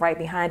initiate and right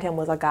behind him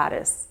was a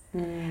goddess.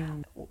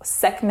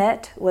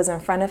 Sekhmet was in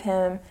front of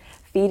him,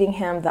 feeding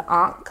him the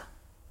Ankh,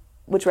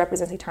 which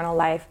represents eternal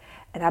life.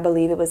 And I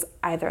believe it was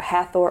either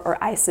Hathor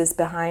or Isis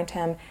behind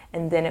him,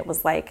 and then it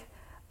was like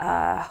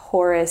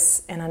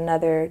Horus and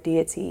another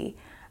deity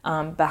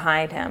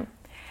behind him.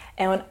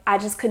 And I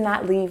just could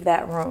not leave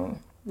that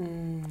room.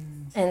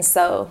 And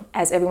so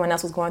as everyone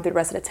else was going through the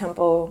rest of the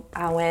temple,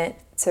 I went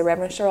to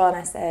Reverend Cheryl and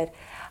I said,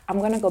 I'm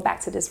going to go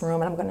back to this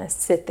room and I'm going to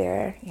sit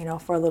there,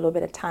 for a little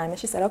bit of time. And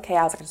she said, okay.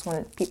 I was like, I just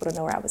wanted people to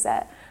know where I was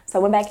at. So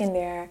I went back in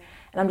there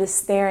and I'm just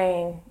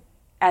staring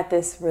at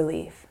this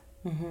relief,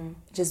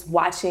 just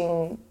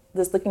watching,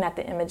 just looking at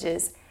the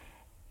images.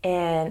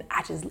 And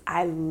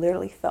I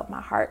literally felt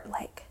my heart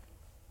like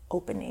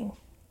opening.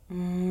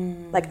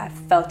 Like I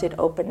felt it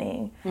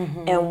opening.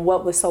 And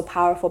what was so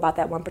powerful about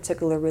that one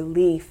particular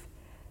relief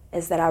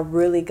is that I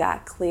really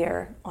got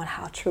clear on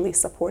how truly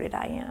supported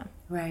I am.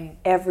 Right.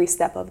 Every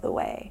step of the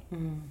way.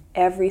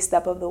 Every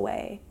step of the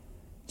way.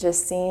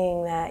 Just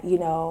seeing that,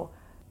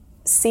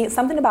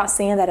 something about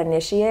seeing that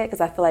initiate, because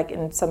I feel like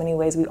in so many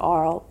ways we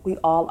all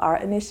are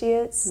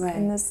initiates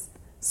in this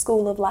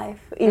school of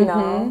life, you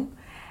know,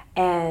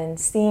 and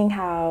seeing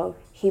how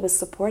he was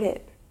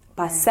supported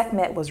by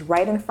Sekhmet was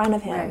right in front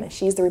of him, and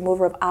she's the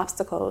remover of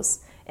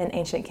obstacles in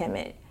ancient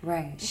Kemet.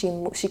 Right.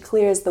 She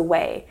clears the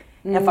way,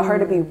 and for her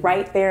to be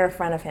right there in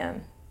front of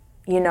him,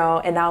 and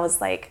I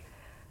was like,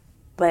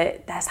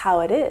 but that's how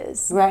it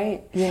is.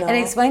 Right. And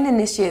explain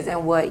initiates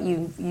and what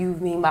you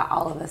mean by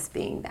all of us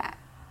being that.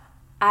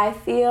 I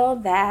feel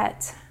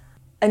that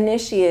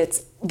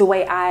initiates, the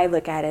way I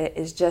look at it,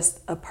 is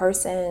just a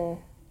person,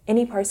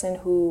 any person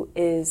who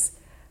is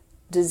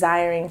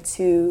desiring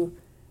to,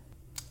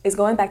 is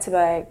going back to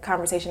my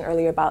conversation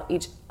earlier about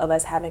each of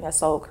us having a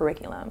soul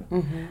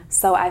curriculum.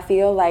 So I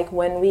feel like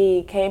when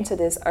we came to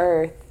this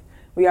earth,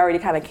 we already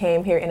kind of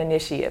came here in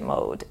initiate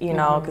mode,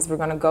 because we're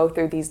going to go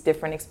through these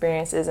different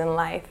experiences in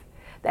life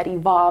that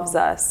evolves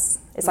us.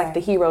 It's like the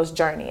hero's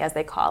journey, as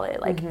they call it.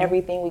 Like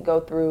everything we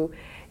go through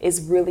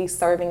is really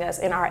serving us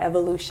in our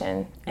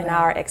evolution and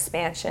our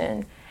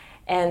expansion.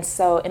 And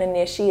so an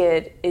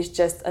initiate is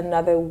just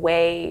another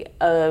way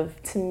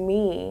of, to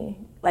me,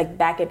 like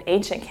back in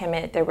ancient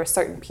Kemet, there were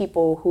certain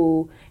people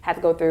who had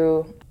to go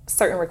through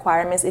certain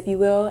requirements, if you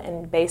will,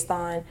 and based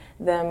on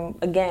them,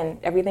 again,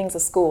 everything's a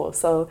school.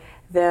 So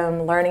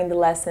them learning the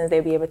lessons,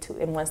 they'd be able to,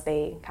 and once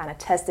they kind of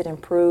tested and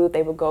proved,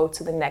 they would go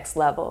to the next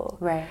level.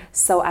 Right.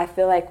 So I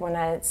feel like when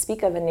I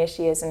speak of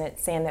initiates and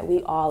it's saying that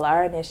we all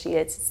are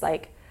initiates, it's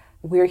like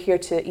we're here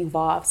to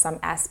evolve some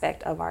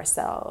aspect of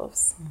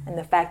ourselves. And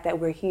the fact that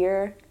we're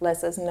here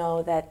lets us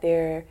know that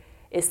there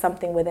is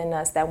something within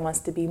us that wants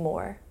to be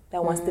more,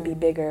 that wants to be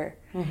bigger.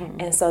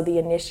 And so the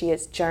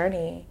initiate's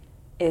journey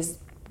is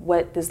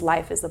what this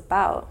life is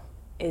about.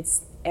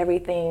 It's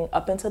everything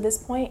up until this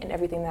point and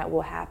everything that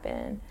will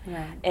happen.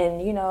 Right.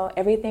 And,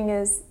 everything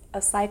is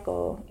a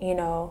cycle.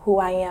 Who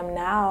I am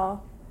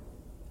now,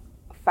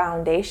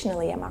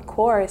 foundationally at my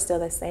core, is still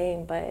the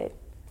same, but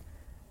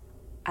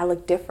I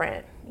look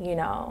different,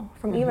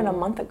 from even a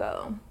month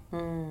ago.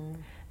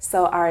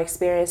 So our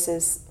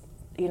experiences,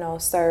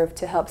 serve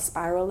to help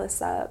spiral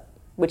us up,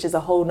 which is a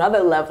whole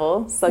nother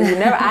level. So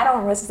I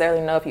don't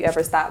necessarily know if you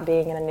ever stop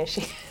being an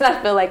initiate.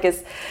 I feel like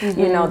it's,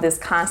 this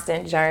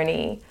constant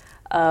journey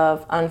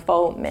of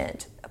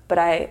unfoldment. But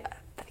I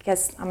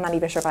guess I'm not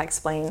even sure if I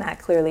explained that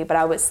clearly, but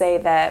I would say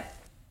that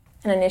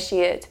an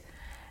initiate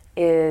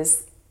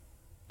is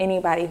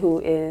anybody who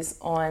is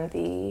on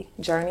the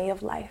journey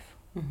of life,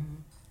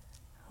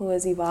 who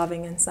is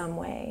evolving in some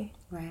way,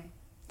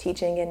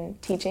 teaching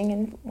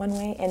in one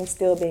way and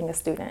still being a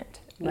student,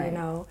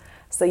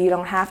 So you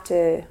don't have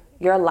to,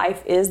 your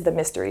life is the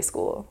mystery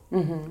school.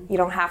 You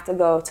don't have to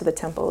go to the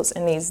temples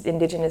in these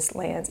indigenous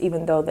lands,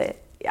 even though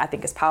I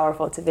think it's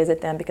powerful to visit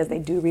them because they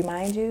do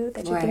remind you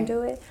that you can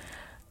do it.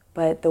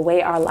 But the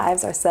way our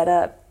lives are set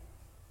up,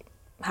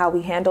 how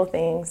we handle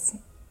things,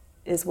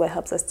 is what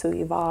helps us to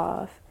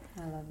evolve.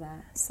 I love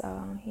that.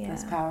 So, yeah.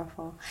 That's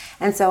powerful.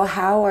 And so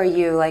how are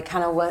you,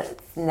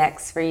 what's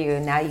next for you?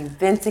 Now you've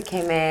been to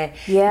Kemet,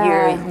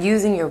 you're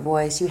using your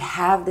voice, you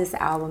have this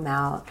album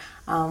out.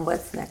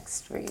 What's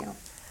next for you?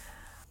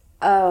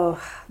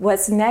 Oh,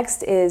 what's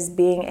next is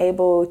being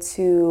able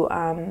to,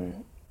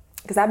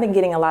 because I've been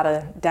getting a lot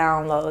of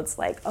downloads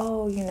like,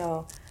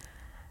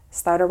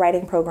 start a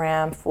writing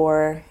program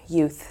for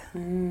youth,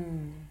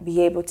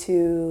 be able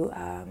to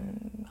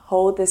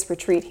hold this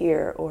retreat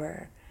here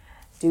or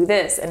do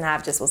this. And I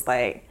just was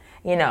like,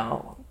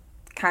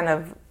 kind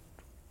of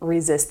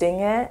resisting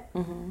it.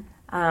 And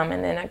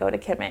then I go to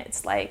Kemet,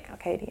 it's like,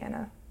 okay,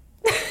 Deanna,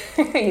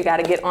 you got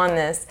to get on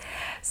this.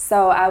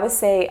 So I would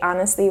say,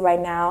 honestly, right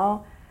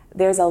now,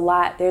 there's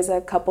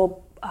a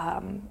couple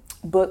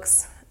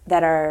books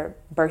that are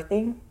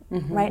birthing.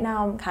 Right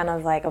now, I'm kind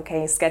of like,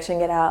 okay,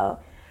 sketching it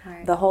out.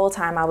 Right. The whole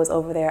time I was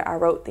over there, I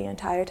wrote the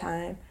entire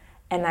time,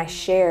 and I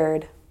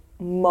shared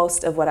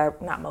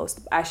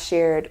I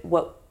shared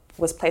what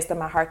was placed on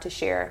my heart to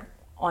share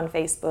on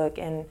Facebook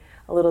and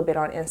a little bit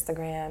on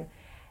Instagram.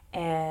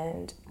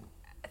 And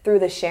through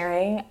the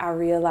sharing, I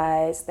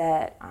realized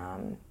that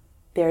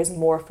there's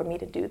more for me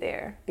to do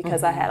there,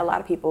 because I had a lot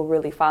of people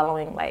really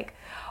following, like,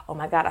 oh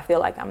my God, I feel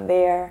like I'm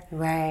there.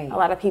 Right.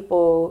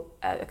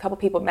 A couple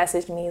people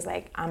messaged me, it's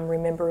like, I'm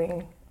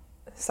remembering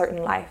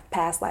certain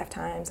past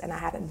lifetimes, and I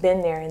haven't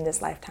been there in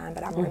this lifetime,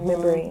 but I'm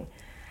remembering.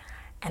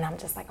 And I'm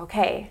just like,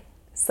 okay,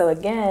 So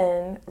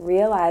again,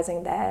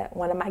 realizing that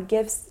one of my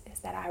gifts is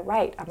that I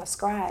write. I'm a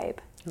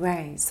scribe.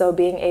 Right. So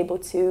being able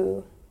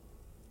to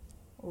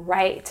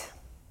write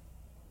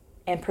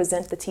and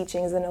present the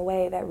teachings in a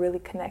way that really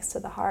connects to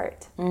the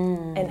heart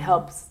and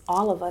helps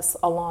all of us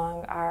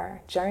along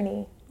our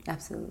journey.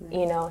 Absolutely.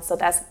 You know, so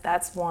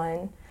that's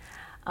one.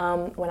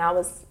 When I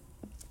was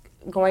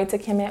going to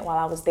Kemet, while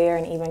I was there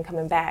and even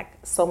coming back,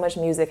 so much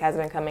music has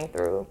been coming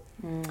through.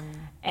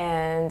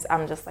 And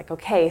I'm just like,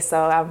 okay,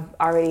 so I'm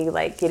already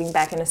like getting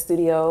back in the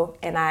studio,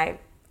 and I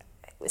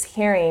was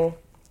hearing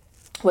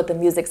what the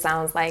music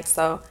sounds like.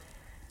 So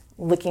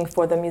looking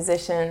for the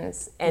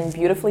musicians, and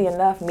beautifully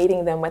enough,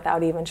 meeting them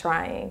without even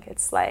trying.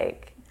 It's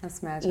like,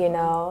 that's magical. You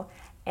know,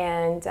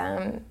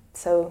 and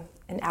so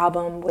an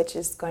album which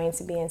is going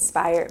to be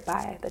inspired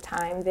by the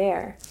time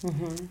there.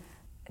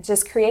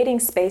 Just creating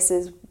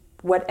spaces,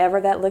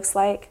 whatever that looks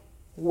like,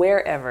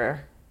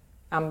 wherever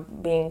I'm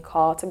being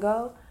called to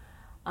go.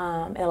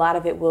 And a lot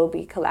of it will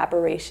be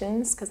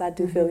collaborations, because I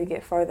do feel we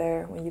get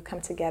further when you come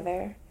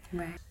together.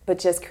 Right. But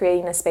just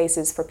creating the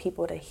spaces for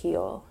people to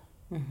heal.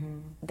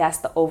 That's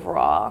the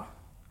overall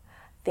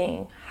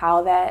thing.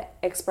 How that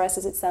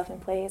expresses itself and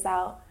plays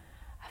out,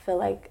 I feel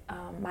like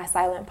my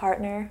silent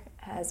partner,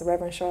 as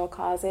Reverend Cheryl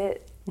calls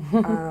it,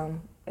 and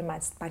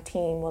my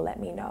team will let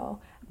me know.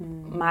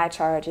 My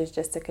charge is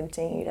just to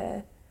continue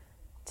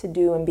to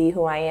do and be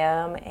who I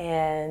am,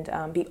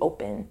 and be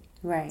open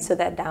to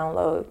that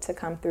download to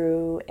come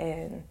through.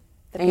 And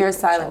your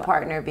silent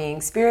partner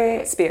being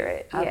spirit?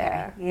 Spirit,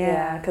 okay.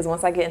 Yeah. Because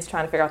once I get into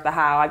trying to figure out the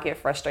how, I get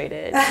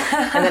frustrated.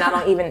 And then I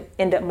don't even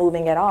end up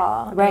moving at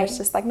all. Right. And it's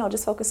just like, no,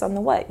 just focus on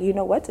the what. You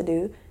know what to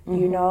do.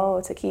 You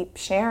know to keep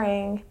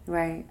sharing.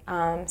 Right.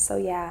 So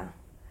yeah,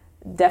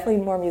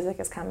 definitely more music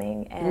is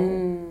coming,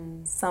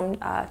 and some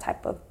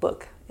type of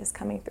book is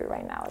coming through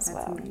right now as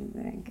well. That's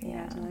amazing.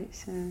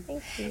 Congratulations.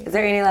 Thank you. Is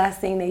there any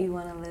last thing that you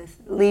want to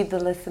leave the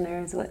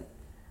listeners with?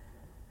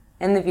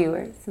 And the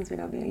viewers, since we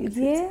don't be on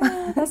YouTube.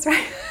 Yeah, that's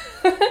right.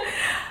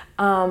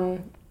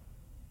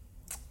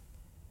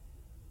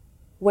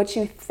 What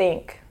you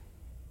think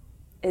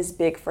is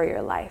big for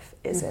your life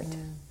isn't.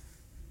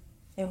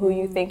 And who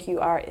you think you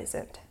are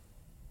isn't.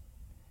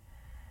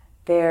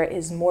 There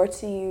is more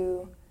to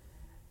you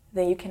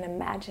than you can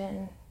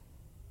imagine.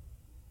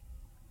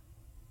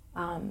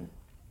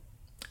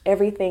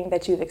 Everything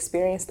that you've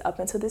experienced up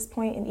until this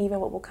point, and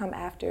even what will come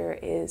after,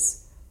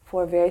 is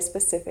for a very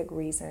specific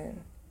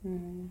reason.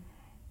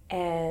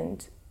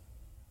 And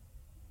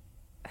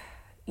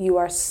you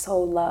are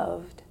so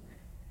loved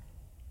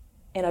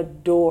and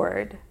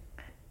adored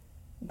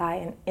by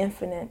an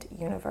infinite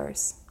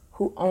universe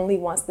who only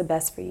wants the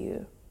best for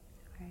you.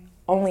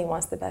 Only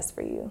wants the best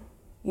for you.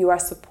 You are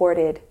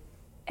supported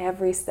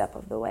every step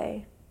of the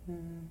way.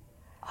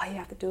 All you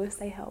have to do is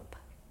say help.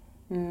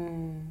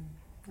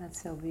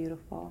 That's so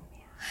beautiful.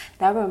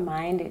 That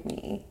reminded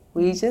me,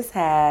 we just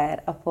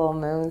had a full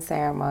moon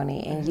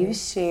ceremony, and you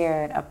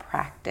shared a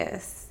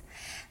practice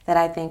that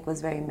I think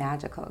was very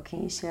magical.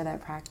 Can you share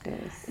that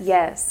practice?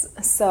 Yes.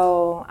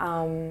 So,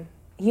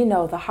 you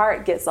know, the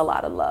heart gets a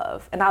lot of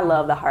love, and I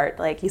love the heart.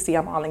 Like, you see,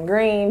 I'm all in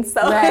green, so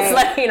it's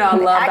like, you know, I love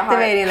the heart.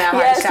 Activating that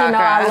heart yes, chakra. You know,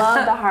 I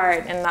love the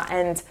heart,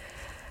 and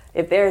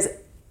if there's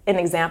an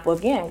example,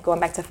 again, going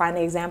back to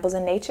finding examples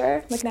in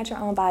nature, looking at your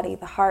own body,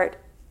 the heart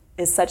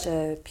is such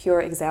a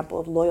pure example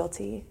of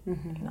loyalty.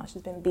 You know,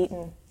 she's been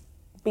beaten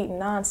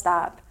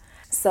nonstop.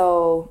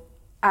 So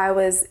I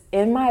was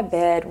in my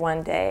bed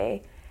one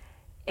day,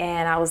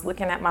 and I was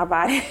looking at my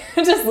body,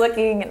 just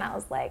looking, and I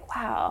was like,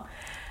 wow.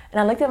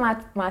 And I looked at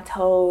my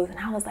toes, and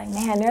I was like,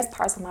 man, there's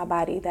parts of my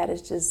body that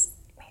is just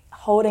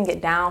holding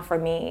it down for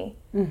me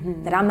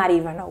that I'm not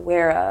even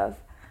aware of.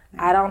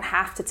 I don't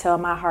have to tell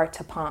my heart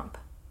to pump.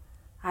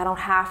 I don't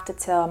have to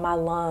tell my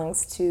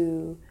lungs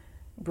to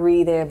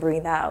breathe in,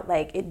 breathe out.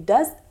 Like, it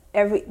does,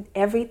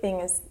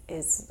 everything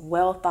is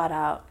well thought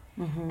out.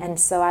 And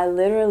so I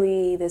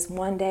literally, this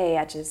one day,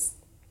 I just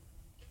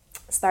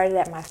started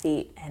at my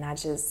feet, and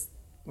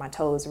my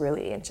toes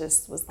really, and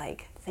just was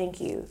like,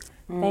 thank you.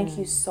 Thank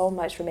you so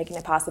much for making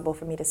it possible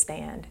for me to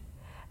stand.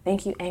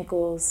 Thank you,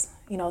 ankles.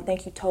 You know,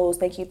 thank you, toes.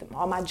 Thank you,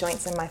 all my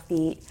joints in my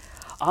feet,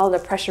 all the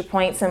pressure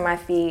points in my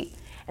feet.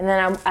 And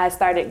then I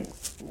started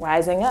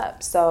rising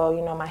up. So,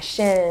 you know, my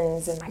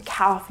shins and my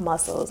calf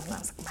muscles, and I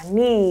was like, my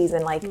knees,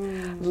 and like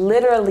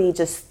literally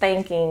just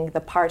thanking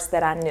the parts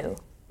that I knew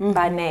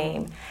by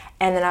name.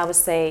 And then I would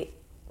say,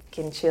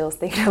 getting chills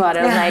thinking about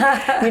it. I'm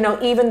like, you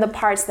know, even the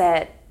parts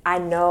that I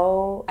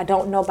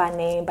don't know by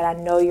name, but I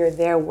know you're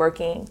there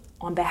working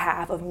on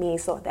behalf of me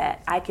so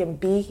that I can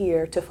be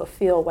here to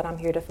fulfill what I'm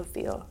here to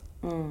fulfill.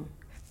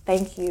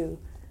 Thank you.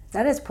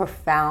 That is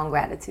profound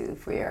gratitude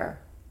for your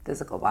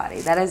physical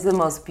body. That is the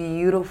most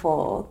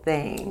beautiful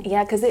thing.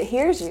 Yeah, because it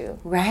hears you.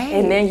 Right.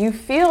 And then you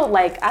feel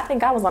like, I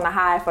think I was on a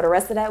high for the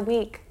rest of that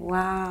week.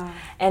 Wow.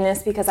 And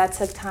it's because I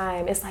took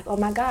time. It's like, oh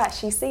my God,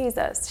 she sees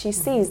us. She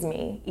sees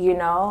me, you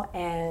know?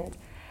 And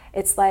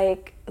it's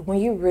like when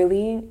you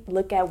really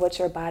look at what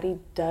your body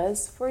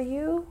does for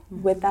you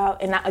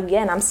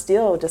again, I'm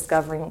still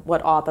discovering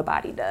what all the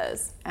body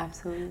does.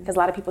 Absolutely. Because a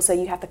lot of people say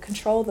you have to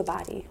control the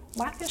body.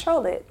 Why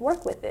control it?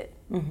 Work with it.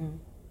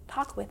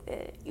 Talk with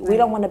it. Right. We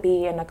don't want to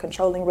be in a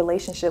controlling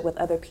relationship with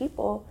other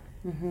people.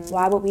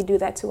 Why would we do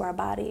that to our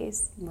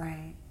bodies?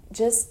 Right.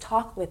 Just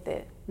talk with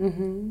it.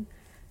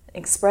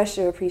 Express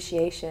your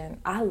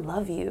appreciation. I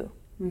love you.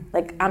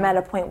 Like, I'm at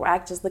a point where I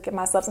just look at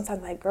myself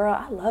sometimes like, girl,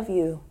 I love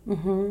you.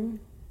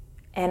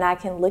 And I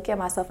can look at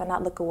myself and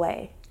not look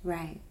away.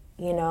 Right.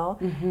 You know?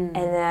 And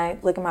then I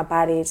look at my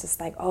body, it's just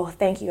like, oh,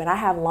 thank you. And I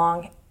have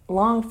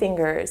long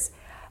fingers.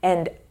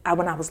 And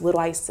when I was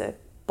little, I used to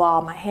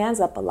ball my hands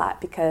up a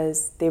lot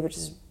because they were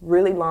just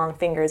really long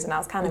fingers and I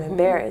was kind of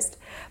embarrassed.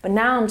 But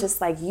now I'm just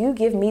like, you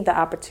give me the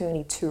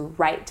opportunity to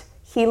write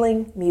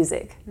healing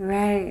music.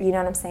 Right. You know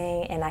what I'm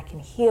saying? And I can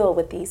heal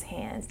with these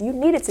hands. You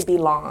need it to be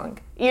long,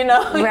 you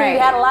know? Right. You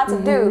had a lot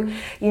to do,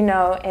 you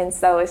know? And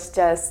so it's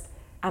just,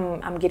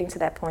 I'm getting to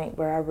that point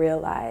where I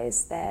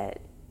realize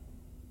that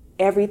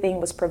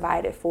everything was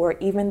provided for,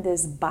 even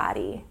this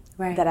body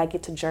that I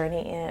get to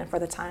journey in for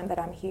the time that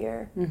I'm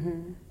here.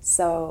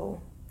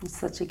 So it's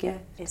such a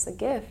gift. It's a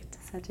gift.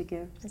 Such a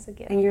gift. It's a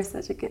gift. And you're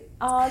such a gift.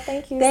 Oh,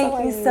 thank you.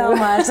 Thank you so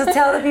much. So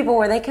tell the people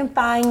where they can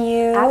find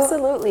you.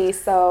 Absolutely.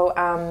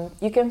 So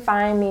you can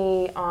find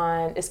me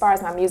on, as far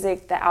as my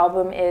music, the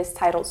album is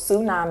titled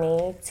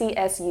Tsunami,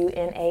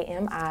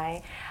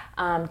 Tsunami.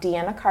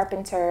 Deanna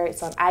Carpenter.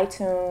 It's on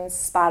iTunes,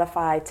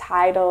 Spotify,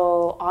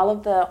 Tidal, all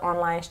of the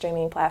online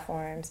streaming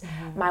platforms.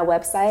 My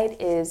website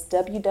is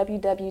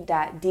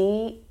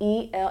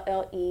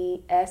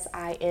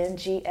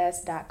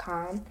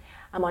www.dellesings.com.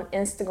 I'm on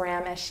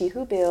Instagram as She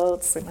Who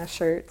Builds. With my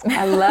shirt.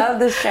 I love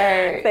the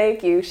shirt.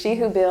 Thank you. She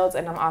Who Builds.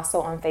 And I'm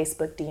also on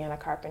Facebook, Deanna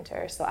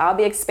Carpenter. So I'll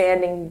be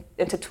expanding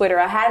into Twitter.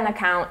 I had an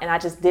account and I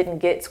just didn't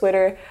get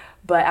Twitter,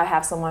 but I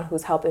have someone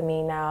who's helping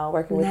me now,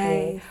 working with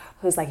me,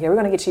 who's like, yeah, we're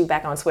going to get you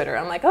back on Twitter.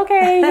 I'm like,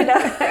 okay, you know,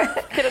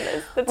 get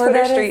in the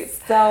Twitter streets.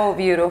 So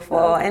beautiful.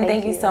 Oh, and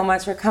thank you so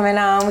much for coming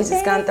on. We're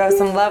just going to throw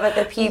some love at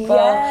the people.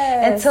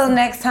 Yes. Until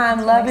next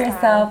time, love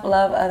yourself,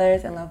 love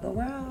others, and love the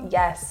world.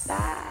 Yes.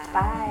 Bye.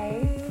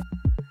 Bye.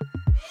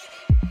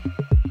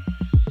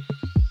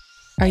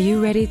 Are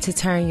you ready to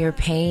turn your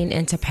pain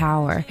into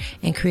power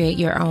and create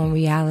your own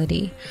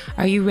reality?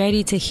 Are you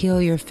ready to heal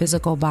your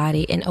physical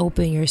body and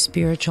open your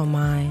spiritual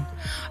mind?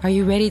 Are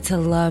you ready to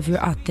love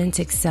your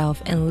authentic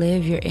self and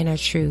live your inner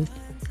truth?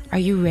 Are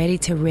you ready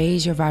to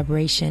raise your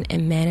vibration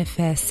and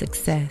manifest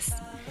success?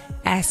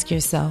 Ask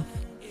yourself,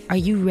 are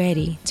you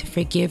ready to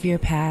forgive your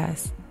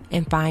past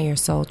and find your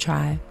soul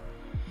tribe?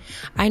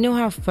 I know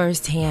how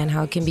firsthand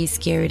how it can be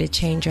scary to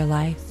change your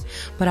life,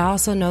 but I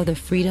also know the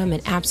freedom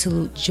and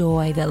absolute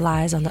joy that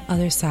lies on the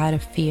other side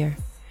of fear.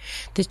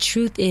 The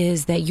truth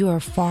is that you are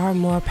far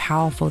more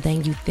powerful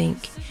than you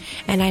think,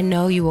 and I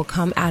know you will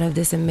come out of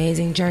this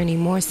amazing journey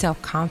more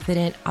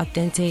self-confident,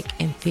 authentic,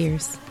 and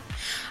fierce.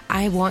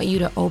 I want you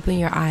to open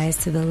your eyes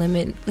to the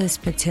limitless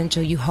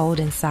potential you hold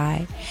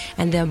inside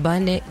and the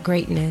abundant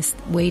greatness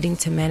waiting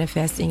to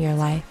manifest in your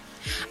life.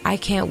 I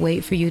can't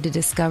wait for you to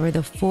discover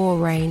the full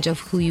range of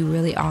who you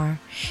really are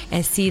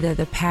and see that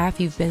the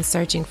path you've been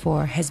searching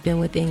for has been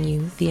within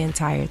you the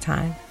entire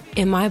time.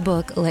 In my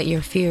book, Let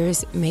Your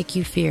Fears Make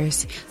You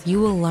Fierce, you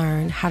will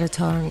learn how to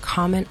turn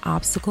common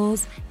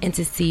obstacles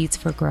into seeds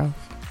for growth.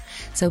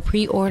 So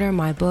pre-order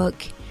my book,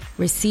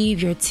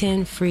 receive your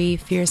 10 free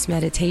Fierce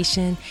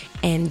meditation,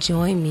 and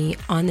join me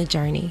on the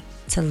journey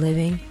to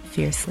living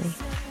fiercely.